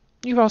master.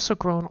 You've also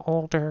grown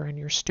older and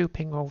you're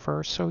stooping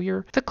over, so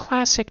you're the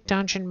classic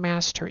dungeon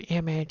master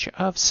image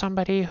of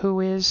somebody who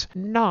is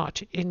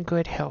not in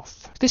good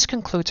health. This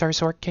concludes our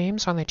ZORK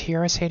games on the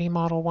TRS-80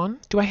 Model 1.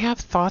 Do I have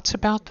thoughts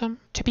about them?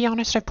 To be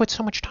honest, I've put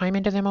so much time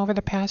into them over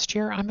the past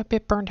year, I'm a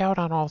bit burned out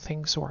on all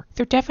things ZORK.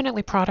 They're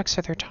definitely products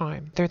of their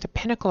time. They're the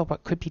pinnacle of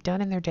what could be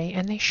done in their day,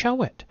 and they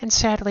show it. And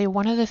sadly,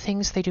 one of the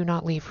things they do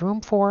not leave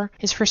room for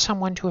is for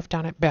someone to have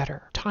done it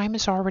better. Time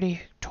has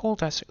already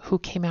told us who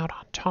came out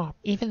on top,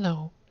 even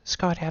though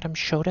Scott Adams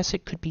showed us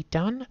it could be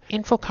done.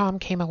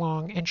 Infocom came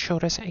along and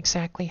showed us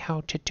exactly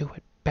how to do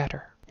it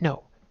better.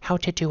 No, how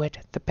to do it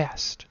the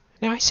best.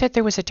 Now, I said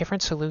there was a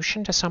different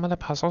solution to some of the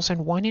puzzles,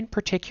 and one in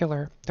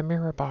particular, the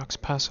mirror box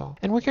puzzle.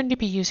 And we're going to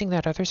be using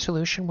that other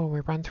solution when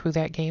we run through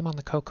that game on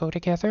the Coco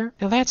together.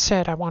 Now, that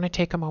said, I want to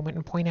take a moment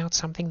and point out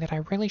something that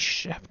I really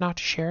have not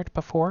shared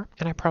before,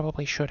 and I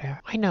probably should have.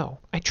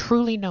 I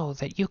truly know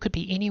that you could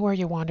be anywhere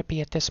you want to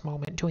be at this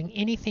moment, doing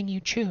anything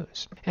you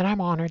choose. And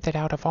I'm honored that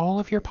out of all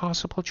of your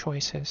possible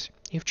choices,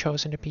 you've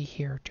chosen to be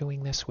here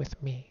doing this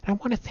with me. And I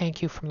want to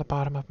thank you from the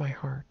bottom of my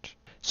heart.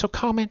 So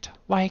comment,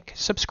 like,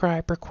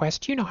 subscribe,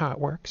 request, you know how it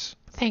works.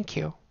 Thank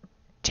you.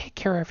 Take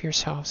care of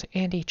yourselves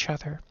and each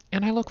other,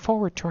 and I look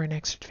forward to our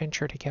next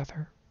adventure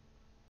together.